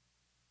is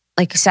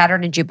like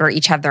Saturn and Jupiter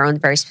each have their own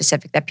very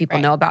specific that people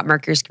know about.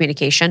 Mercury's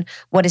communication.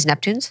 What is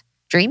Neptune's?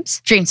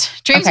 Dreams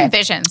and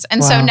visions.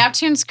 And so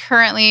Neptune's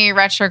currently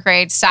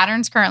retrograde,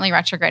 Saturn's currently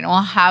retrograde, and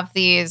we'll have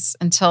these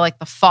until like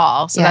the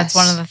fall. So that's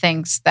one of the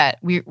things that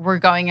we're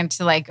going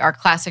into like our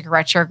classic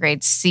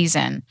retrograde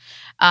season.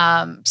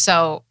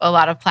 So a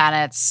lot of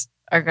planets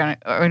are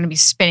going to be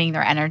spinning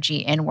their energy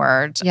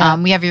inward.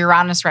 Yeah. We have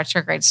Uranus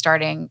retrograde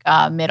starting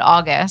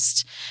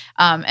mid-August.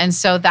 And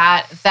so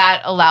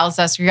that allows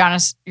us,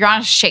 Uranus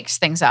shakes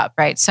things up,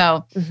 right?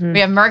 So we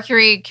have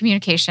Mercury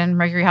communication.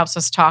 Mercury helps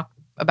us talk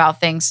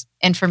about things,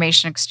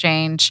 information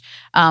exchange.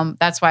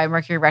 That's why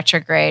Mercury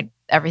retrograde,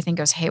 everything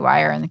goes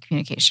haywire in the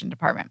communication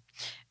department.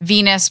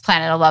 Venus,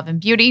 planet of love and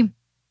beauty.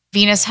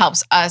 Venus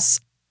helps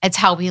us, it's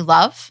how we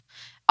love.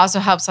 Also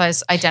helps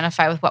us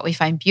identify with what we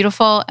find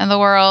beautiful in the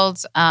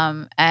world,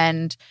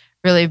 and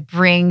really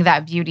bring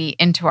that beauty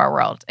into our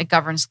world. It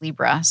governs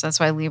Libra. So that's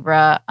why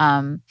Libra,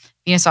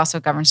 Venus also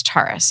governs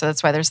Taurus. So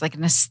that's why there's like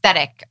an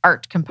aesthetic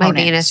art component.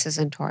 My Venus is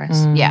in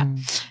Taurus.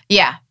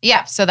 Yeah.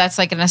 So that's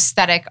like an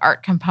aesthetic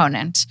art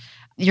component.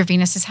 Your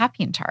Venus is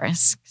happy in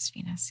Taurus. Because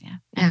Venus,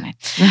 Anyway.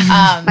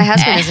 My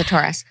husband is a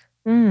Taurus.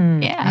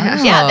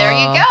 Yeah, there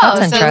you go.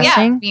 That's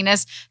interesting.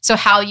 Venus. So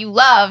how you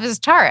love is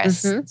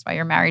Taurus. That's why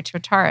you're married to a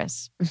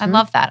Taurus. I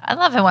love that. I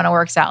love it when it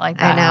works out like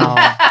that.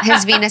 I know.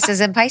 His Venus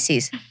is in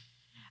Pisces.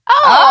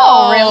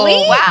 Oh,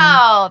 really?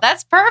 Wow,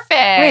 that's perfect.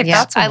 Wait,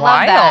 that's I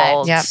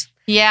wild. love that.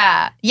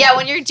 Yep. Yeah.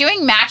 When you're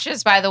doing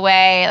matches, by the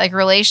way, like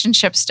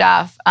relationship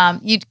stuff,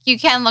 you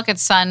can look at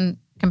Sun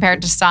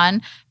compared to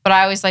Sun, but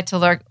I always like to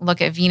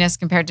look at Venus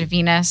compared to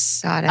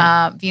Venus.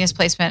 Got it. Venus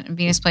placement,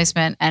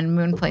 and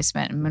Moon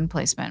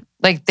placement.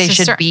 Like they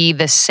should be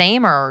the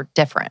same or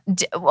different?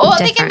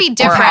 They can be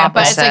different,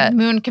 but it's like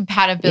moon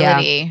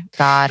compatibility. Yeah.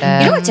 Got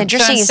it. You know what's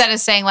interesting? So instead of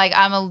saying like,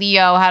 I'm a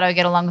Leo, how do I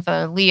get along with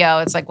a Leo?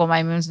 It's like, well,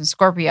 my moon's in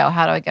Scorpio.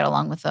 How do I get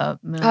along with a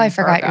moon? Oh, I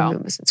forgot your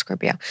moon was in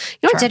Scorpio. You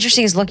know what's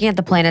interesting is looking at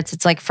the planets.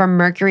 It's like from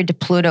Mercury to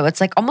Pluto.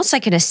 It's like almost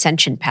like an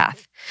ascension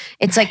path.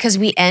 It's like, because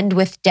we end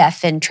with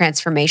death and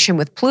transformation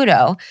with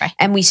Pluto, Right.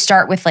 and we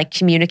start with like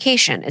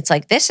communication. It's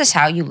like, this is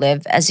how you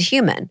live as a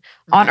human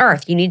on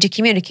Earth. You need to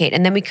communicate.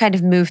 And then we kind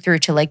of move through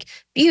to like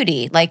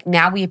beauty. Like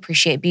now we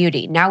appreciate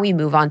beauty. Now we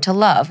move on to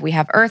love. We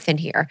have Earth in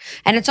here.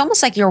 And it's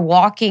almost like you're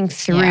walking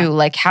through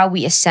like how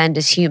we ascend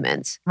as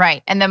humans.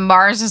 Right. And then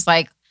Mars is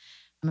like,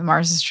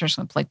 Mars is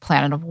traditionally like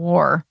planet of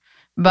war.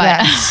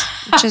 But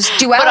just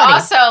duality. But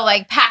also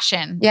like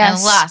passion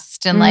and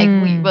lust and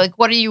like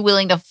what are you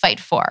willing to fight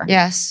for?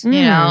 Yes. You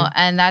know,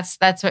 and that's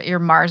what your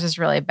Mars is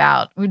really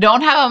about. We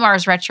don't have a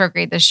Mars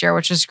retrograde this year,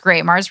 which is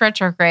great. Mars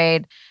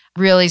retrograde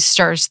really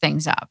stirs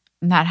things up.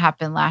 And that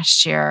happened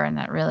last year, and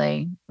that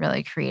really,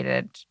 really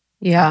created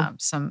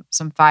some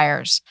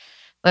fires,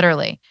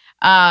 literally.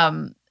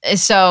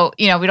 So,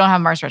 you know, we don't have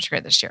Mars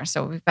retrograde this year.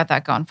 So we've got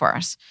that going for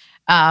us.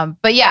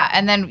 But yeah,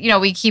 and then, you know,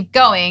 we keep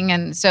going.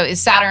 And so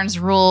is Saturn's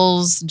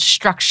rules and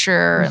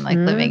structure and like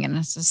living in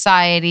a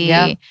society.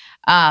 Yeah.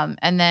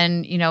 And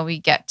then, you know, we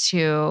get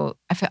to,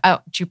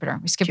 Jupiter.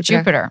 We skipped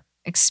Jupiter.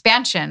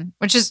 Expansion,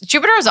 which is,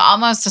 Jupiter is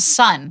almost a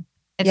sun.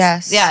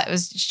 Yeah, it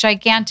was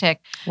gigantic.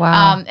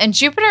 Wow. And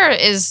Jupiter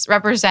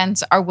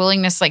represents our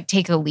willingness to like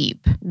take a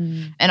leap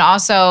and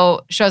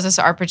also shows us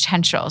our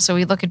potential. So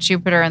we look at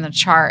Jupiter in the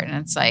chart and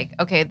it's like,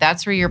 okay,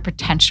 that's where your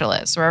potential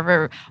is.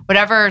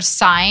 Whatever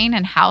sign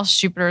and house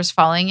Jupiter is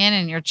falling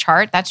in your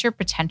chart, that's your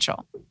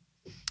potential.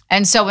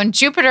 And so when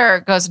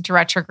Jupiter goes into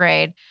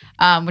retrograde,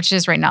 which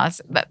is right now,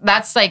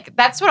 that's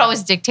what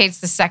always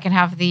dictates the second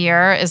half of the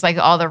year is like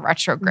all the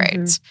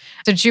retrogrades.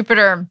 So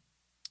Jupiter,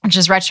 which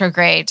is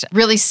retrograde,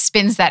 really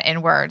spins that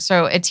inward.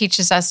 So it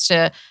teaches us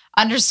to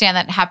understand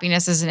that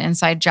happiness is an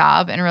inside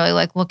job and really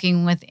like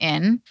looking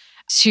within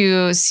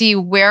to see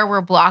where we're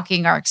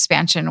blocking our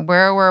expansion,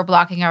 where we're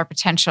blocking our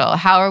potential.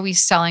 How are we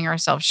selling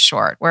ourselves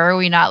short? Where are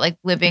we not like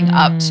living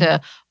up to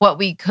what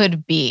we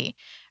could be?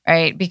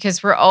 Right?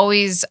 Because we're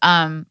always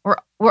given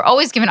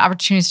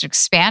opportunities to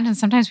expand, and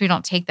sometimes we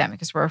don't take them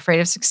because we're afraid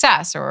of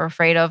success or we're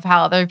afraid of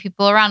how other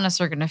people around us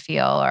are going to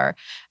feel, or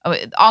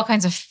all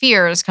kinds of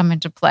fears come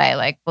into play.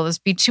 Like, will this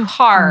be too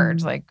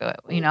hard? Like,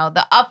 you know,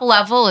 the up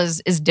level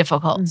is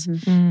difficult.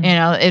 You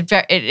know, it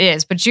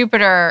is. But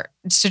Jupiter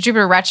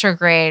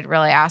retrograde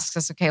really asks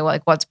us, okay, well,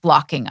 like what's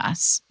blocking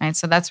us, right?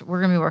 So we're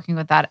going to be working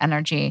with that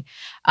energy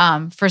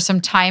for some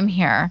time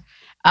here.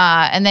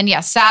 And then,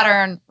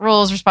 Saturn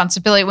rules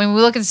responsibility. When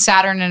we look at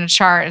Saturn in a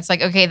chart, it's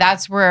like, okay,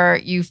 that's where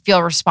you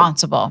feel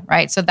responsible,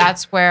 right? So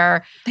that's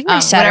where I think my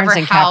Saturn's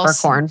in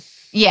Capricorn.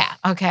 Yeah.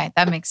 Okay.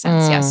 That makes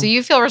sense. Yeah. So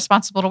you feel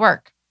responsible to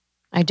work.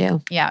 I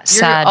do. Yeah.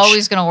 You're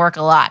always going to work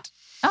a lot.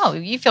 Oh,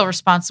 you feel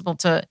responsible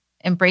to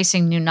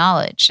embracing new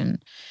knowledge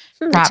and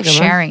perhaps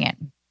sharing it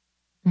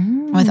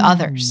with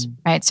others,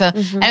 right? So,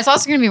 and it's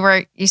also going to be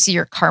where you see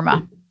your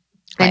karma.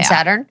 And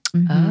Saturn?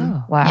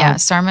 Oh, wow. Yeah.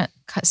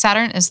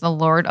 Saturn is the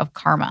lord of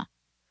karma.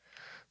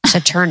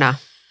 Saturna.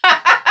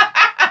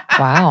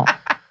 Wow.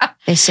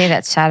 They say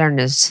that Saturn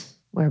is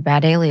where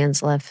bad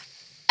aliens live.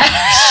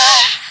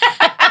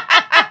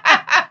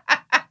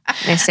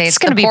 They say it's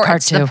going to be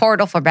part two. The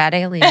portal for bad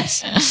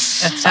aliens.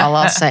 That's all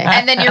I'll say.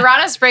 And then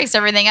Uranus breaks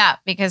everything up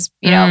because,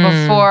 you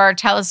know, before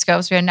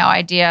telescopes, we had no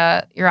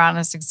idea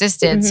Uranus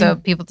existed. So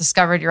people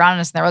discovered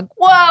Uranus and they were like,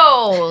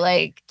 whoa,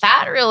 like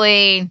that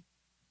really,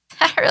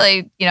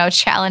 you know,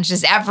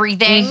 challenges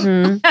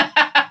everything.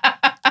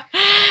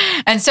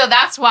 And so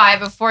that's why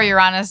before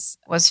Uranus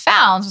was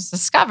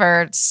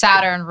discovered,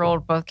 Saturn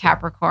ruled both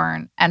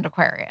Capricorn and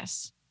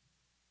Aquarius.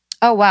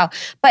 Oh, wow.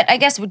 But I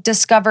guess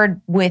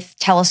discovered with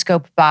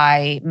telescope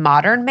by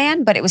modern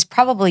man, but it was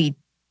probably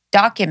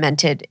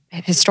documented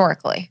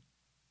historically.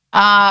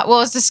 Well, it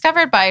was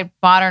discovered by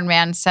modern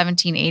man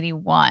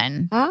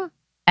 1781. Huh?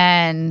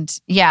 And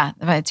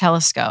by a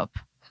telescope.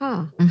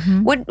 Huh.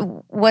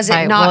 Was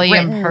it not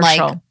William written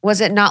Herschel. like?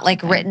 Was it not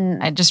like written?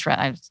 I just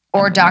read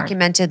or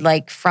documented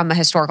like from a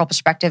historical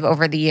perspective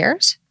over the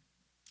years.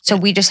 So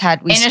we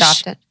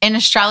stopped it. In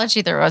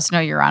astrology, there was no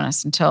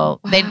Uranus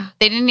until they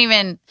didn't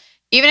even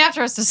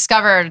after it was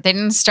discovered, they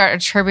didn't start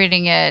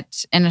attributing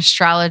it in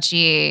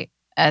astrology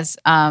as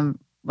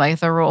like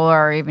the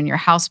ruler or even your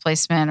house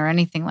placement or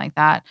anything like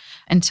that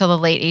until the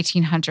late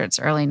 1800s,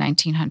 early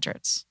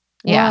 1900s.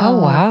 Yeah.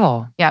 Oh,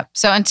 wow. Yep.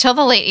 So until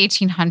the late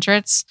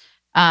 1800s,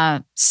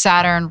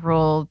 Saturn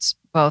ruled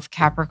both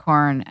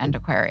Capricorn and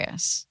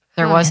Aquarius.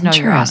 There was no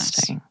Uranus.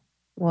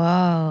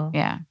 Whoa.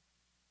 Yeah.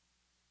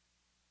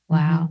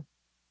 Wow.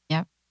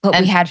 Yep.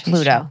 But we had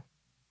Pluto.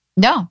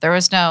 No, there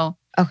was no.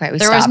 Okay,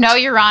 there was no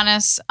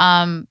Uranus.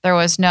 There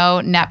was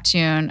no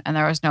Neptune, and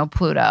there was no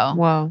Pluto.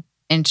 Whoa.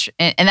 And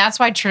that's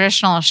why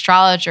traditional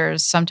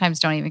astrologers sometimes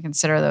don't even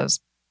consider those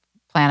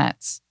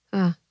planets.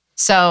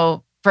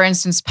 So, for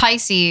instance,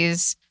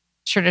 Pisces,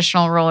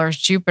 traditional ruler is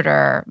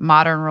Jupiter,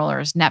 modern ruler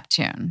is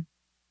Neptune.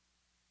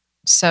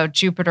 So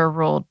Jupiter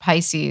ruled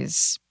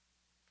Pisces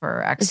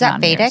for X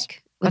amount of years. Is that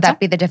Vedic? Would that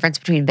be the difference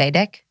between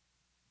Vedic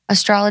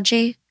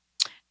astrology?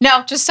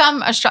 No, just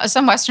some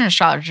Western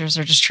astrologers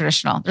are just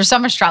traditional. There's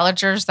some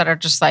astrologers that are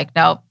just like,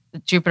 nope,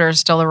 Jupiter is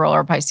still the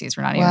ruler of Pisces.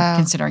 We're not even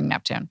considering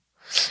Neptune.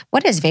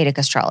 What is Vedic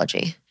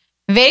astrology?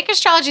 Vedic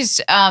astrology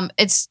is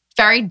it's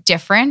very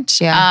different.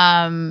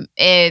 Yeah.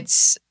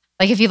 It's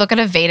like if you look at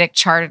a Vedic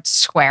chart, it's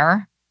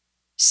square.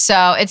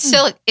 So it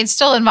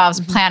still involves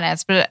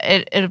planets, but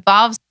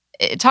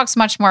it talks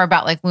much more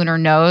about like lunar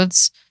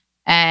nodes.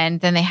 And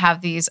then they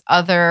have these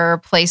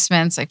other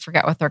placements, I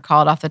forget what they're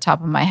called off the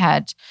top of my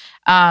head,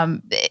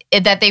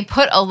 that they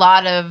put a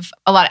lot of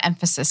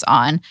emphasis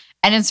on.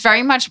 And it's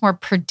very much more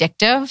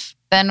predictive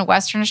than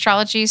Western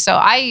astrology. So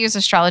I use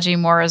astrology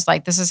more as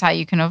like, this is how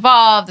you can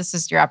evolve. This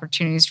is your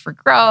opportunities for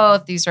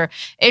growth. These are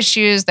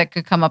issues that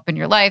could come up in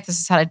your life.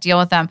 This is how to deal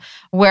with them.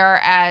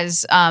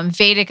 Whereas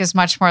Vedic is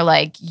much more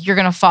like, you're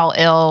going to fall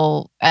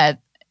ill at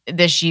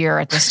this year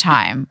at this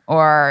time,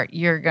 or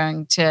you're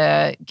going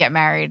to get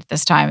married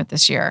this time at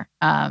this year.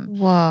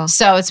 Whoa.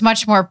 So it's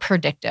much more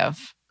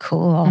predictive.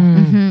 Cool.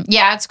 Mm-hmm.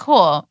 Yeah, it's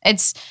cool.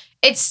 It's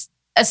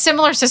a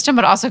similar system,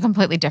 but also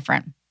completely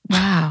different.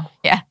 Wow.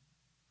 Yeah.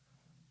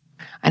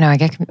 I know. I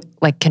get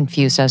like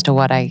confused as to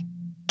what I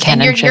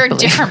can and you're a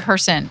believe. different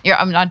person.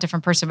 I'm not a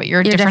different person, but you're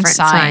a different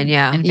sign.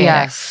 Yeah. In Vedic.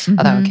 Yes.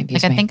 Oh, that would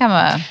confuse me. me. I think I'm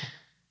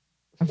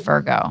a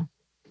Virgo.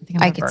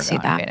 I could see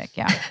that. Vedic,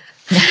 yeah.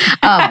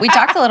 We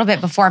talked a little bit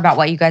before about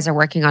what you guys are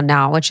working on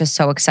now, which is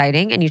so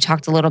exciting. And you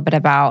talked a little bit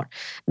about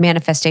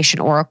manifestation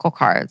oracle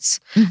cards.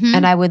 Mm-hmm.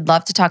 And I would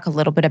love to talk a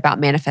little bit about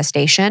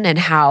manifestation and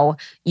how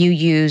you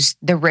use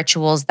the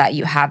rituals that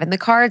you have in the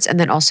cards and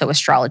then also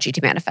astrology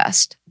to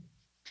manifest.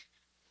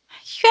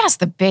 You ask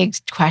the big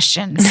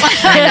questions. It's a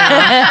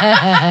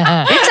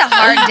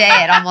hard day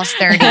at almost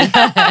 30.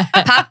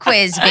 Pop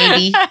quiz,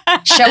 baby.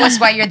 Show us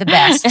why you're the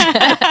best.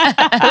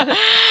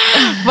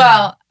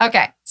 Well,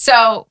 okay.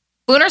 So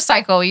lunar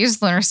cycle, we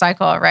use lunar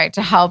cycle, right,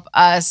 to help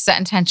us set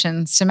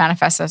intentions, to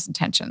manifest those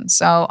intentions.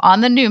 So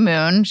on the new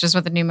moon, which is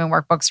what the new moon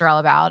workbooks are all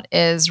about,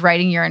 is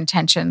writing your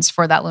intentions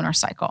for that lunar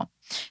cycle.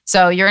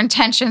 So your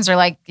intentions are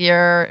like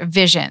your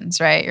visions,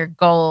 right? Your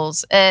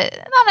goals,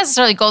 not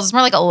necessarily goals. It's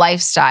more like a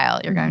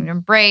lifestyle. You're going to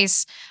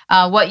embrace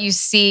what you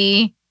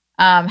see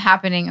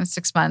happening in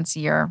 6 months, a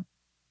year,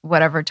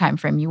 whatever time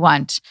frame you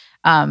want,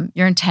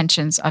 your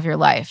intentions of your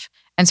life.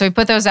 And so we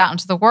put those out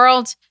into the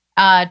world.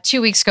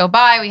 2 weeks go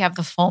by, we have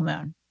the full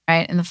moon,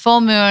 right? And the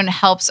full moon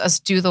helps us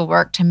do the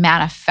work to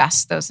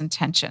manifest those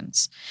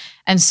intentions.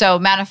 And so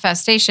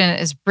manifestation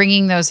is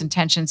bringing those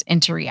intentions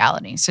into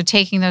reality. So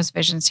taking those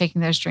visions, taking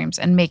those dreams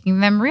and making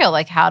them real.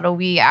 Like, how do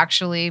we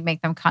actually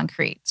make them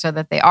concrete so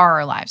that they are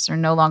our lives? They're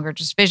no longer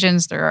just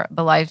visions. They're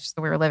the lives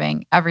that we're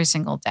living every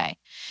single day.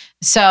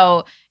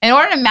 So in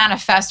order to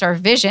manifest our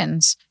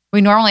visions, we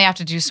normally have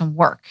to do some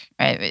work,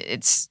 right?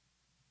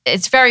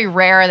 It's very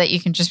rare that you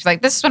can just be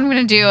like, this is what I'm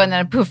going to do. And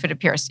then poof, it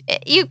appears.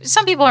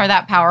 Some people are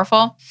that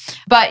powerful,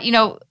 but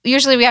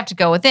usually we have to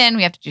go within,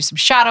 we have to do some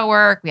shadow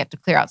work. We have to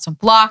clear out some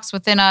blocks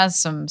within us,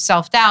 some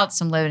self-doubt,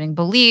 some limiting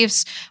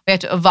beliefs. We have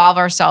to evolve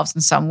ourselves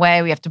in some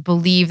way. We have to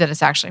believe that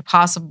it's actually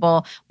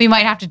possible. We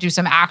might have to do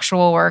some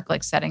actual work,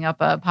 like setting up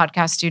a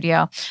podcast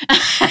studio,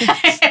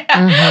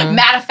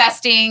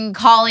 manifesting,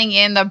 calling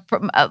in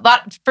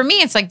for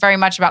me, it's like very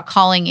much about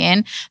calling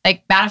in,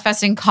 like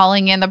manifesting,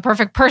 calling in the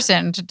perfect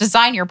person to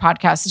design your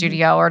podcast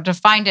studio or to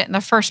find it in the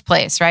first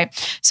place, right?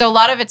 So a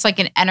lot of it's like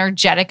an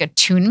energetic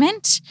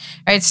attunement,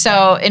 right?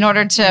 So in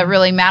order to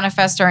really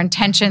manifest our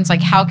intentions,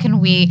 like how can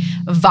we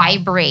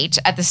vibrate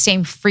at the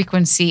same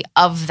frequency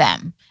of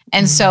them?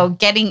 And so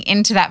getting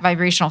into that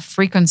vibrational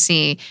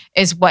frequency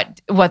is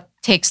what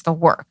takes the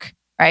work,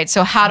 right?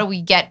 So how do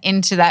we get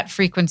into that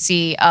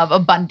frequency of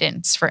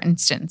abundance, for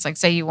instance? Like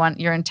say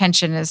your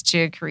intention is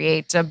to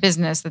create a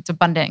business that's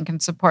abundant and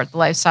can support the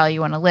lifestyle you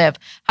want to live.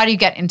 How do you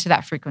get into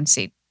that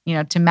frequency,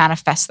 to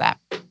manifest that?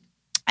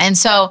 And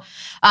so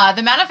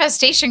the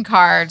manifestation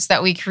cards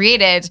that we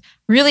created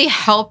really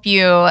help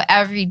you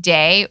every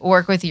day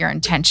work with your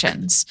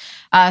intentions.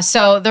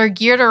 So they're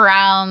geared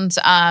around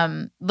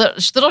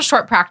little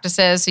short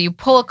practices. So you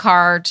pull a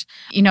card,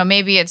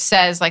 maybe it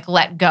says like,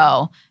 let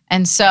go.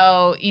 And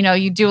so,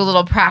 you do a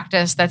little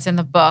practice that's in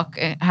the book.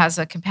 It has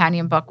a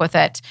companion book with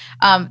it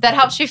that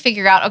helps you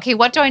figure out, okay,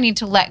 what do I need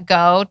to let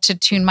go to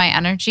tune my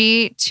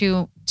energy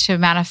to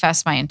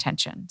manifest my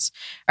intentions,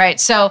 right?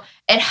 So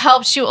it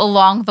helps you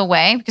along the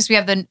way because we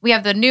have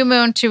the new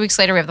moon. 2 weeks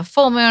later, we have the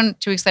full moon.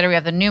 2 weeks later, we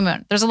have the new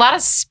moon. There's a lot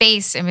of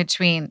space in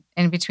between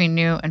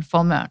new and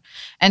full moon.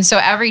 And so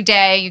every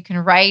day you can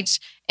write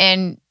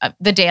in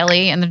the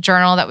daily and the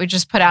journal that we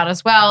just put out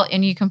as well.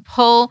 And you can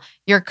pull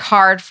your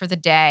card for the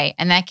day,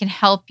 and that can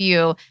help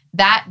you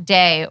that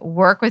day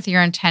work with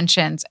your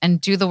intentions and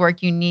do the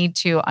work you need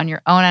to on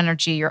your own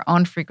energy, your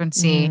own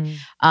frequency,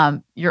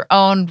 your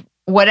own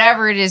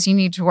whatever it is you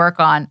need to work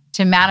on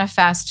to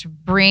manifest, to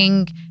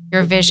bring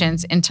your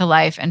visions into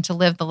life and to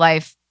live the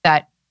life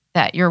that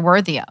you're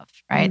worthy of,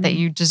 right? That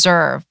you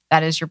deserve.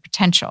 That is your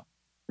potential.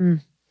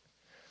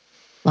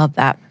 Love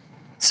that.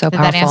 So Did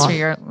powerful. that answer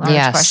your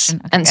large question?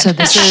 Okay, and good. so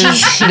this deck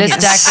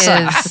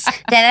is.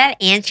 Did that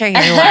answer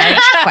your large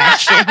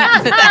question?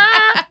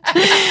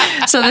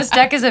 So this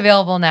deck is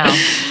available now.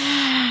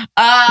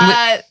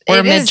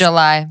 We're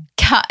mid-July.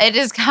 It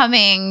is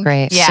coming.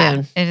 Great. Yeah,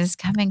 Soon. it is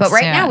coming But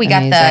right soon. now we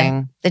got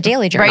the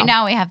daily journal. Right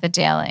now we have the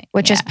daily.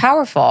 Which is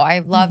powerful. I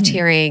loved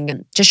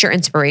hearing just your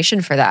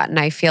inspiration for that. And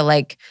I feel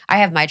like I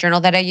have my journal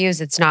that I use.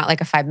 It's not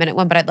like a 5-minute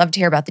one, but I'd love to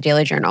hear about the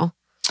daily journal.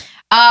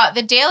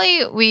 The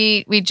daily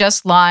we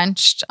just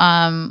launched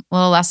a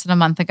little less than a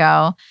month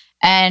ago.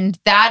 And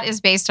that is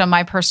based on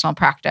my personal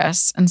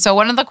practice. And so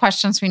one of the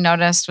questions we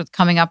noticed with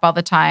coming up all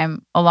the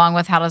time, along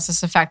with how does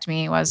this affect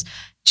me, was,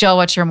 Jill,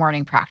 what's your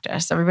morning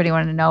practice? Everybody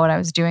wanted to know what I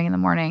was doing in the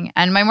morning.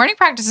 And my morning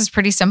practice is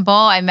pretty simple.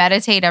 I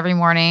meditate every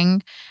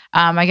morning.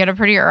 I get up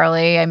pretty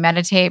early. I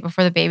meditate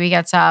before the baby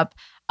gets up.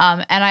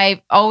 And I've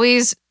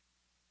always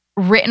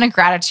written a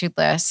gratitude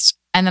list.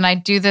 And then I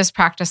do this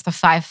practice, the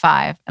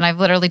 5-5. And I've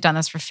literally done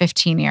this for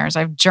 15 years.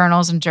 I have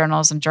journals and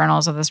journals and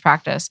journals of this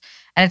practice.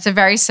 And it's a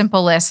very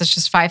simple list. It's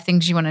just 5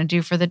 things you want to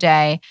do for the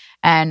day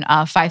and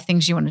 5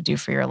 things you want to do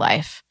for your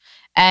life.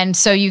 And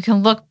so you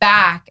can look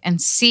back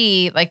and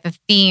see like the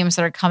themes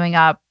that are coming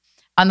up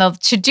on the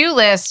to-do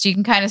list. You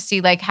can kind of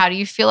see like, how do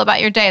you feel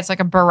about your day? It's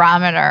like a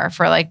barometer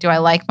for like, do I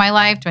like my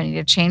life? Do I need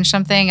to change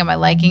something? Am I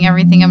liking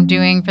everything I'm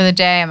doing for the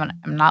day? I'm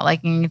not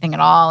liking anything at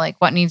all. Like,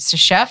 what needs to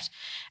shift?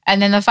 And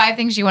then the 5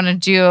 things you want to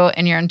do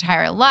in your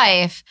entire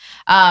life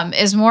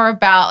is more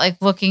about like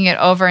looking it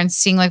over and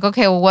seeing like,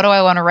 okay, well, what do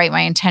I want to write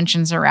my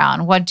intentions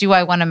around? What do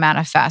I want to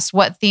manifest?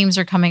 What themes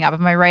are coming up?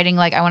 Am I writing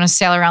like, I want to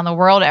sail around the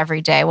world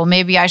every day? Well,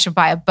 maybe I should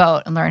buy a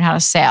boat and learn how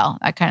to sail,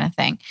 that kind of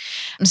thing.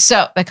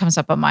 So that comes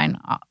up on mine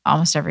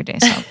almost every day.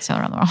 So sail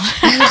around the world.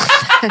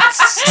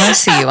 I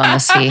see you on the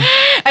sea.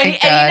 And you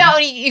know,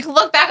 you can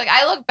look back. Like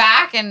I look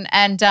back and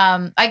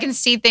I can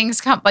see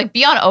things come. Like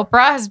Be on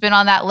Oprah has been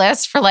on that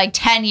list for like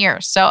 10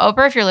 years. So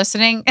Oprah, if you're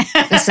listening,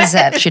 this is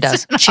it. She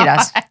does. She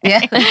does. Yeah,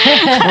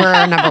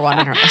 we're number 1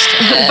 on her list.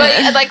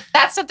 But like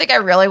that's something I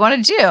really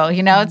want to do.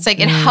 You know, it's like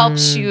it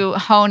helps you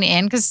hone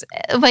in because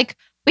like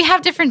we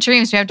have different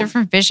dreams, we have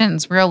different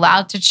visions. We're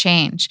allowed to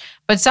change,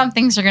 but some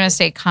things are going to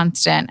stay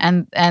constant.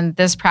 And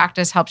this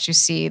practice helps you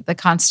see the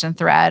constant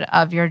thread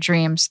of your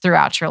dreams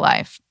throughout your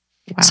life.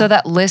 Wow. So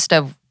that list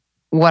of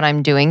what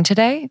I'm doing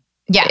today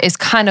is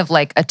kind of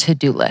like a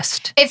to-do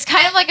list. It's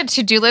kind of like a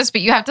to-do list,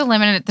 but you have to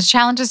limit it. The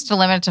challenge is to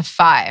limit it to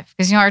 5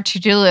 because, you know, our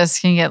to-do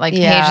list can get like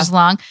pages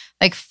long,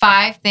 like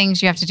 5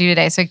 things you have to do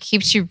today. So it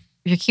keeps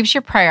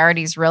your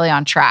priorities really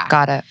on track.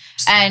 Got it.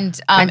 And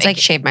it's like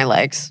shave my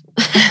legs.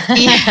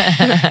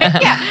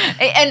 Yeah.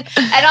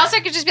 And also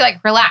it could just be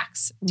like,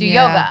 relax, do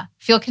yoga,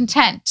 feel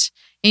content.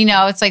 You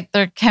know, it's like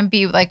there can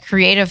be like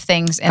creative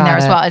things in there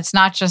as well. It's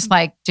not just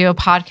like do a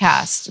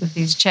podcast with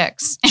these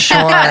chicks.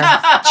 Sure.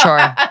 That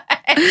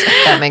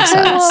makes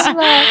sense.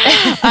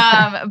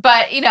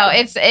 But you know,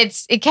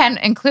 it can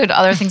include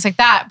other things like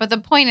that. But the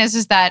point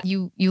is that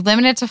you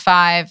limit it to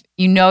 5.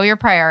 You know your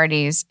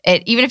priorities.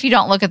 Even if you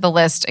don't look at the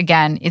list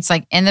again, it's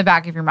like in the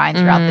back of your mind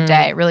throughout the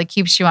day. It really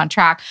keeps you on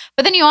track.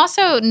 But then you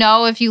also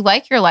know if you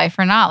like your life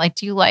or not. Like,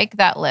 do you like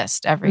that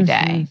list every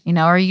day? You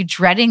know, are you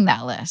dreading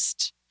that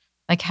list?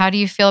 Like, how do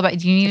you feel about?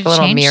 Do you need to change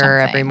something? A little mirror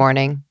every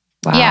morning.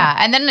 Wow. Yeah,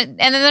 and then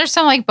there's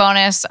some like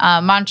bonus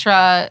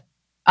mantra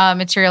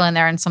material in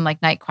there and some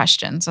like night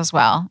questions as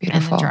well in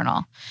the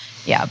journal.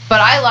 Yeah, but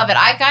I love it.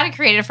 I got it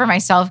created for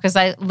myself because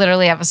I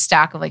literally have a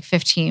stack of like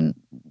 15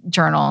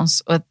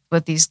 journals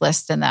with these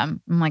lists in them.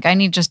 I'm like, I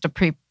need just a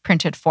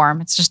pre-printed form.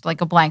 It's just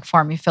like a blank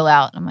form you fill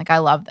out. And I'm like, I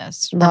love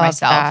this for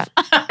myself.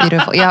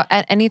 Beautiful. Yeah,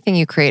 anything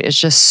you create is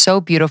just so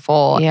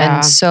beautiful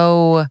and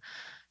so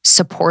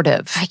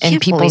supportive in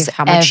people's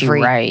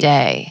every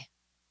day.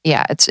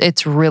 Yeah,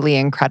 it's really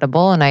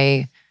incredible. And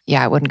I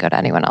wouldn't go to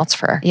anyone else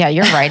for. Yeah,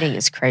 your writing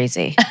is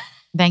crazy.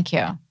 Thank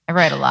you. I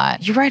write a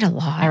lot. You write a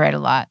lot. I write a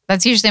lot.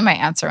 That's usually my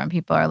answer when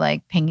people are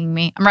like pinging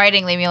me. I'm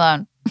writing, leave me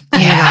alone.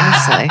 Yeah,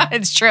 honestly.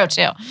 It's true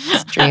too.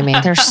 It's dreamy.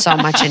 There's so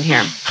much in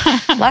here.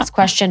 Last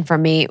question for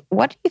me.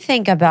 What do you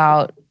think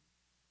about,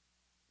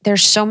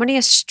 there's so many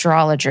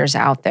astrologers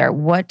out there.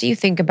 What do you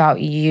think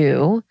about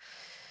you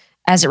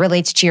as it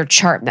relates to your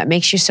chart that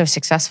makes you so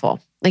successful?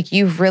 Like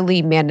you've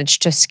really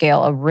managed to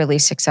scale a really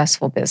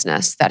successful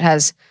business that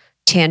has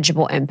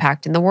tangible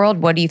impact in the world.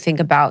 What do you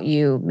think about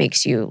you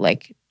makes you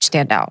like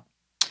stand out?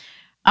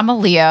 I'm a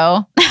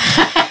Leo. It's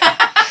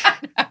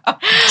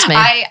me.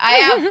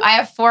 I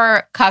have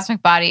 4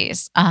 cosmic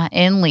bodies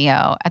in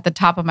Leo at the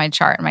top of my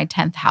chart in my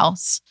 10th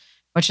house,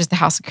 which is the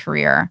house of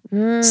career.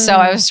 So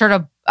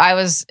I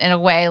was in a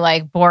way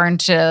like born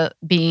to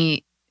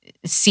be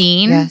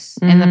seen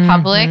in the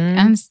public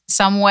in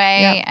some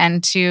way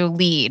and to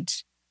lead.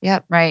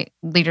 Yep. Right.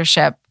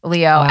 Leadership,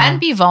 Leo, and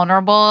be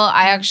vulnerable.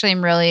 I actually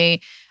am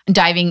really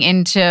diving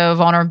into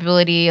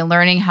vulnerability and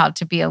learning how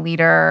to be a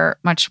leader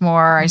much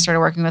more. I started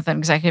working with an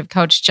executive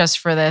coach just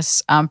for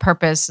this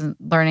purpose and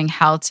learning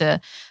how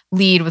to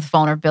lead with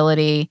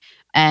vulnerability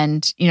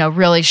and, you know,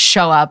 really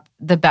show up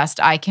the best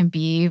I can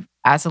be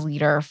as a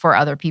leader for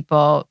other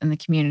people in the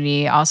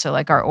community, also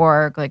like our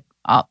org, like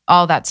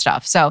all that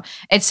stuff. So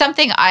it's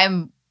something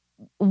I'm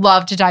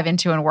love to dive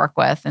into and work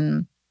with.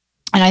 And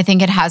I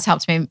think it has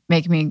helped me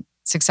make me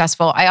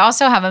successful. I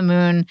also have a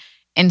moon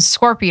in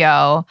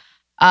Scorpio,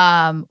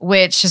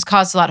 which has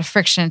caused a lot of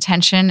friction and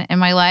tension in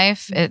my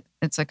life.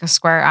 It's like a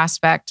square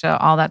aspect to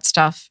all that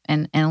stuff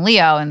in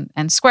Leo,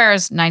 and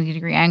squares,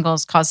 90-degree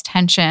angles, cause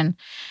tension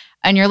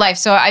in your life.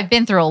 So I've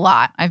been through a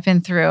lot. I've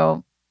been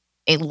through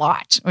a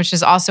lot, which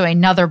is also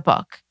another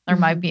book. There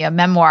might be a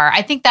memoir.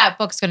 I think that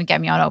book's going to get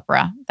me on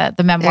Oprah,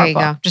 the memoir book.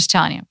 Go. Just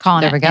telling you,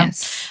 calling there it. There we go.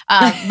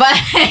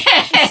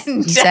 But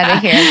you said it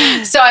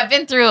here. So I've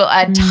been through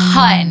a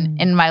ton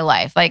in my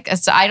life. Like,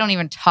 so I don't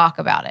even talk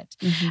about it.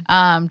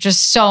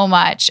 Just so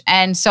much.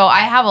 And so I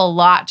have a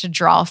lot to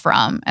draw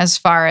from as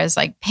far as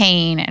like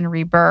pain and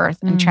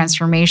rebirth and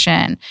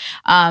transformation,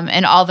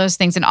 and all those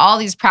things and all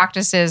these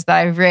practices that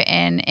I've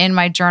written in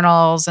my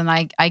journals and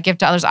I give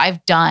to others.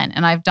 I've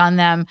done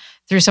them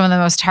through some of the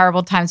most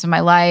terrible times of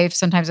my life,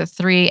 sometimes at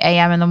 3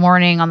 a.m. in the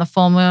morning on the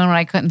full moon when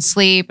I couldn't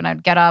sleep, and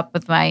I'd get up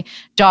with my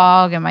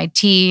dog and my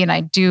tea and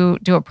I'd do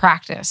a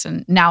practice,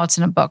 and now it's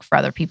in a book for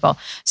other people.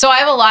 So I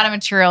have a lot of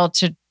material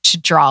to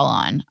draw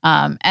on.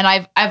 And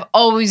I've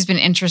always been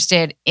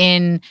interested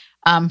in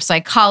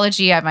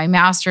psychology. I have my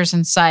master's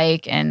in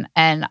psych, and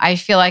I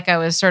feel like I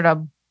was sort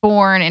of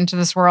born into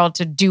this world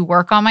to do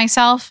work on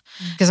myself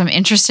because I'm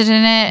interested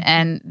in it.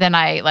 And then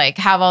I like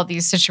have all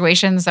these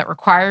situations that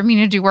require me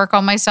to do work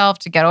on myself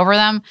to get over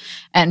them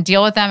and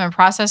deal with them and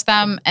process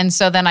them. And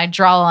so then I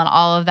draw on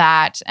all of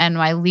that, and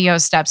my Leo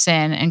steps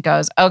in and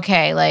goes,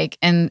 okay, like,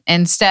 and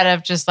instead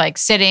of just like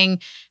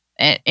sitting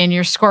in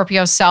your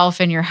Scorpio self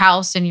in your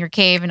house, in your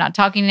cave and not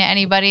talking to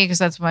anybody, because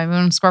that's what my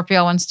moon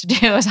Scorpio wants to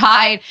do is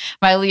hide.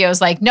 My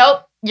Leo's like,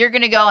 nope. You're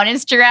going to go on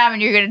Instagram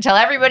and you're going to tell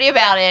everybody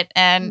about it.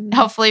 And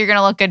hopefully you're going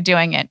to look good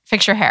doing it.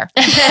 Fix your hair.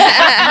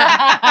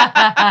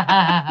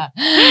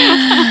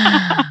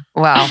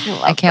 Wow.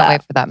 I can't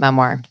wait for that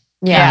memoir.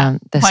 Yeah.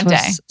 One day.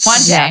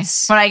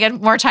 Yes. When I get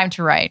more time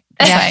to write.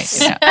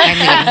 Yes. I mean,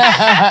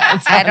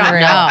 I don't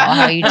know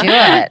how you do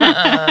it.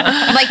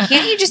 I'm like,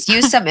 can't you just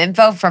use some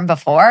info from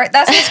before?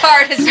 That's as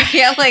hard as you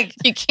can't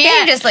you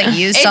can't just like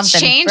use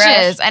something. It changes.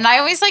 Fresh. And I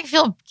always like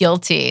feel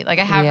guilty. Like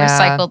I have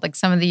recycled like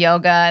some of the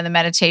yoga and the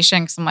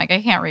meditation because I'm like,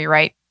 I can't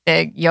rewrite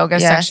the yoga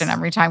section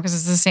every time because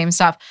it's the same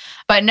stuff.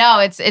 But no,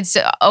 it's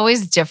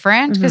always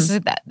different because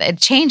it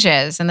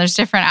changes and there's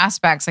different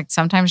aspects. Like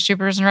sometimes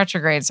Jupiter's in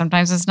retrograde,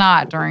 sometimes it's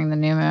not during the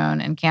new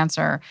moon in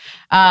Cancer.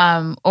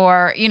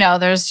 Or,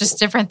 there's just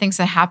different things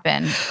that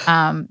happen,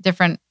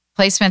 different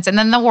placements. And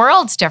then the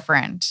world's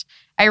different.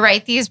 I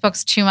write these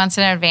books 2 months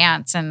in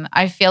advance, and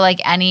I feel like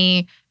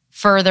any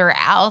further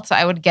out,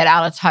 I would get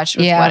out of touch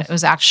with what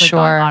was actually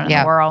going on in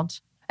the world.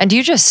 And do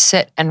you just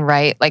sit and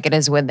write like it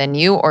is within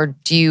you, or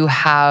do you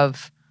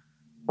have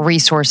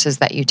resources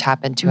that you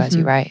tap into as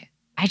you write?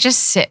 I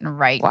just sit and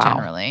write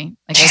generally.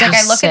 She's like,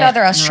 I look at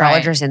other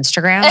astrologers'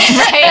 Instagrams.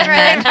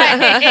 right.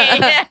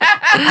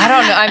 I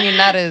don't know. I mean,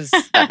 that is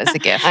a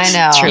gift. I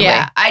know. Truly.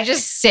 Yeah. I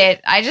just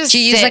sit. Do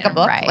you use like a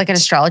book, like an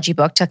astrology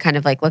book to kind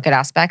of like look at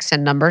aspects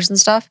and numbers and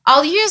stuff?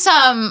 I'll use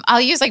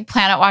like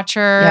Planet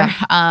Watcher,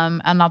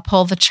 and I'll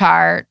pull the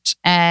chart,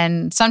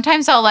 and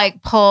sometimes I'll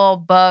like pull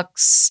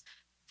books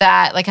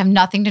that like have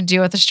nothing to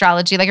do with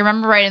astrology. Like I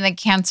remember writing the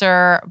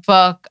Cancer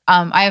book.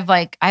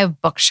 I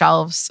have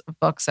bookshelves of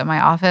books at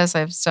my office.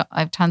 I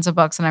have tons of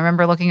books, and I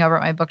remember looking over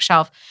at my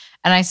bookshelf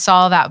and I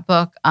saw that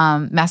book,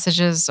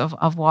 Messages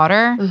of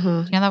Water. Do you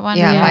know that one?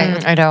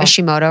 Yeah, I know.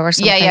 Hashimoto or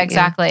something. Yeah,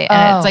 exactly.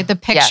 And it's like the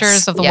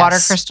pictures of the water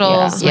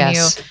crystals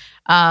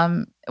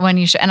when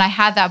you and I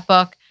had that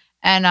book.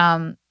 And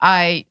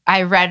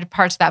I read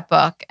parts of that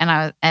book, and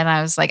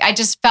I was like, I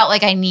just felt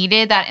like I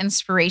needed that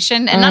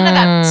inspiration, and none of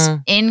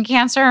that's in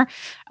Cancer,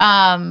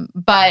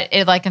 but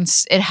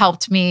it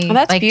helped me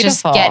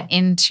just get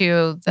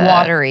into the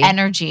watery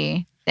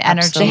energy,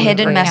 the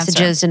Hidden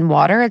Messages in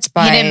Water. It's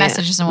by Hidden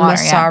Messages in Water,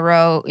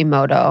 Masaru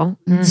Emoto.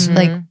 It's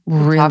like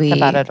really, talked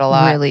about it a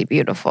lot. Really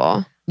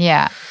beautiful.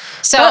 Yeah.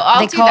 So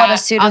they call it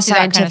a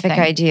pseudoscientific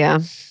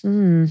idea.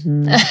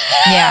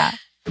 Yeah.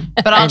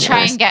 But I'll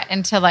try and get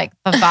into like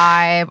the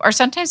vibe, or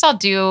sometimes I'll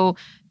do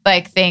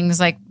like things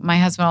like my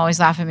husband always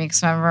laugh at me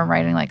because whenever I'm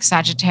writing like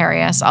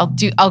Sagittarius, I'll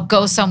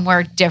go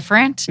somewhere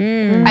different.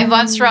 I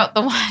once wrote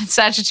the one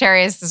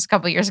Sagittarius this a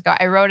couple of years ago.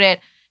 I wrote it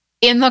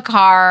in the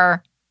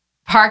car,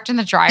 parked in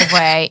the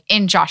driveway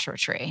in Joshua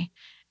Tree.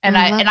 And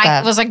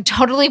I was like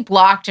totally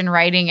blocked in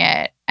writing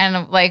it.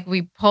 And like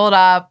we pulled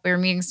up, we were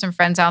meeting some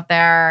friends out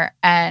there,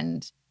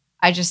 and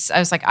I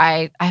was like,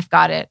 I've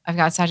got it. I've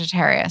got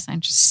Sagittarius.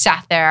 And just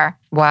sat there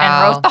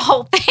and wrote the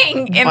whole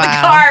thing in the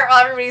car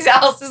while everybody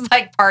else is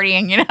like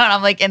partying, and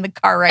I'm like in the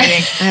car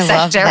writing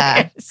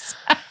Sagittarius.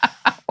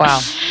 Wow.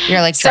 You're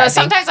like driving.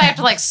 So sometimes I have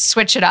to like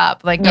switch it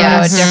up, like go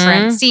to a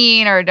different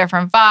scene or a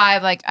different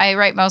vibe. Like I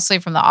write mostly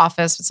from the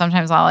office, but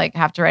sometimes I'll like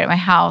have to write at my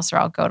house, or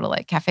I'll go to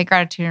like Cafe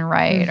Gratitude and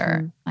write,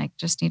 or like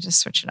just need to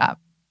switch it up.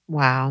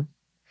 Wow.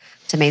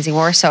 It's amazing.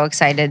 We're so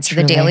excited. So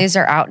Truly. the dailies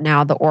are out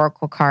now. The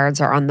Oracle cards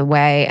are on the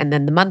way. And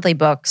then the monthly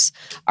books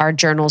are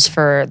journals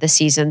for the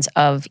seasons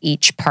of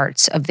each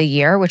parts of the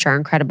year, which are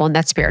incredible. And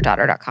that's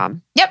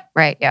spiritdaughter.com. Yep.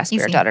 Right. Yeah.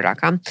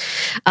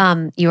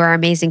 Spiritdaughter.com. You are an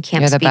amazing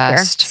camp You're the speaker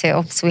best.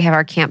 too. So we have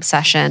our camp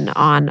session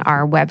on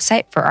our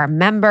website for our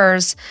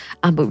members.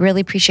 But we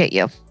really appreciate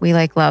you. We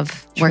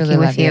love Truly working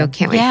with love you. you.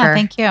 Can't wait Yeah, for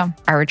thank you.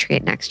 our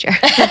retreat next year.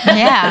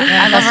 Yeah,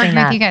 I love Listening working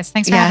that. with you guys.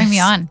 Thanks for having me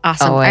Yes. on.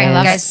 Awesome. All right,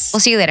 Always. guys. We'll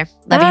see you later.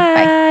 Love you.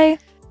 Bye. Bye.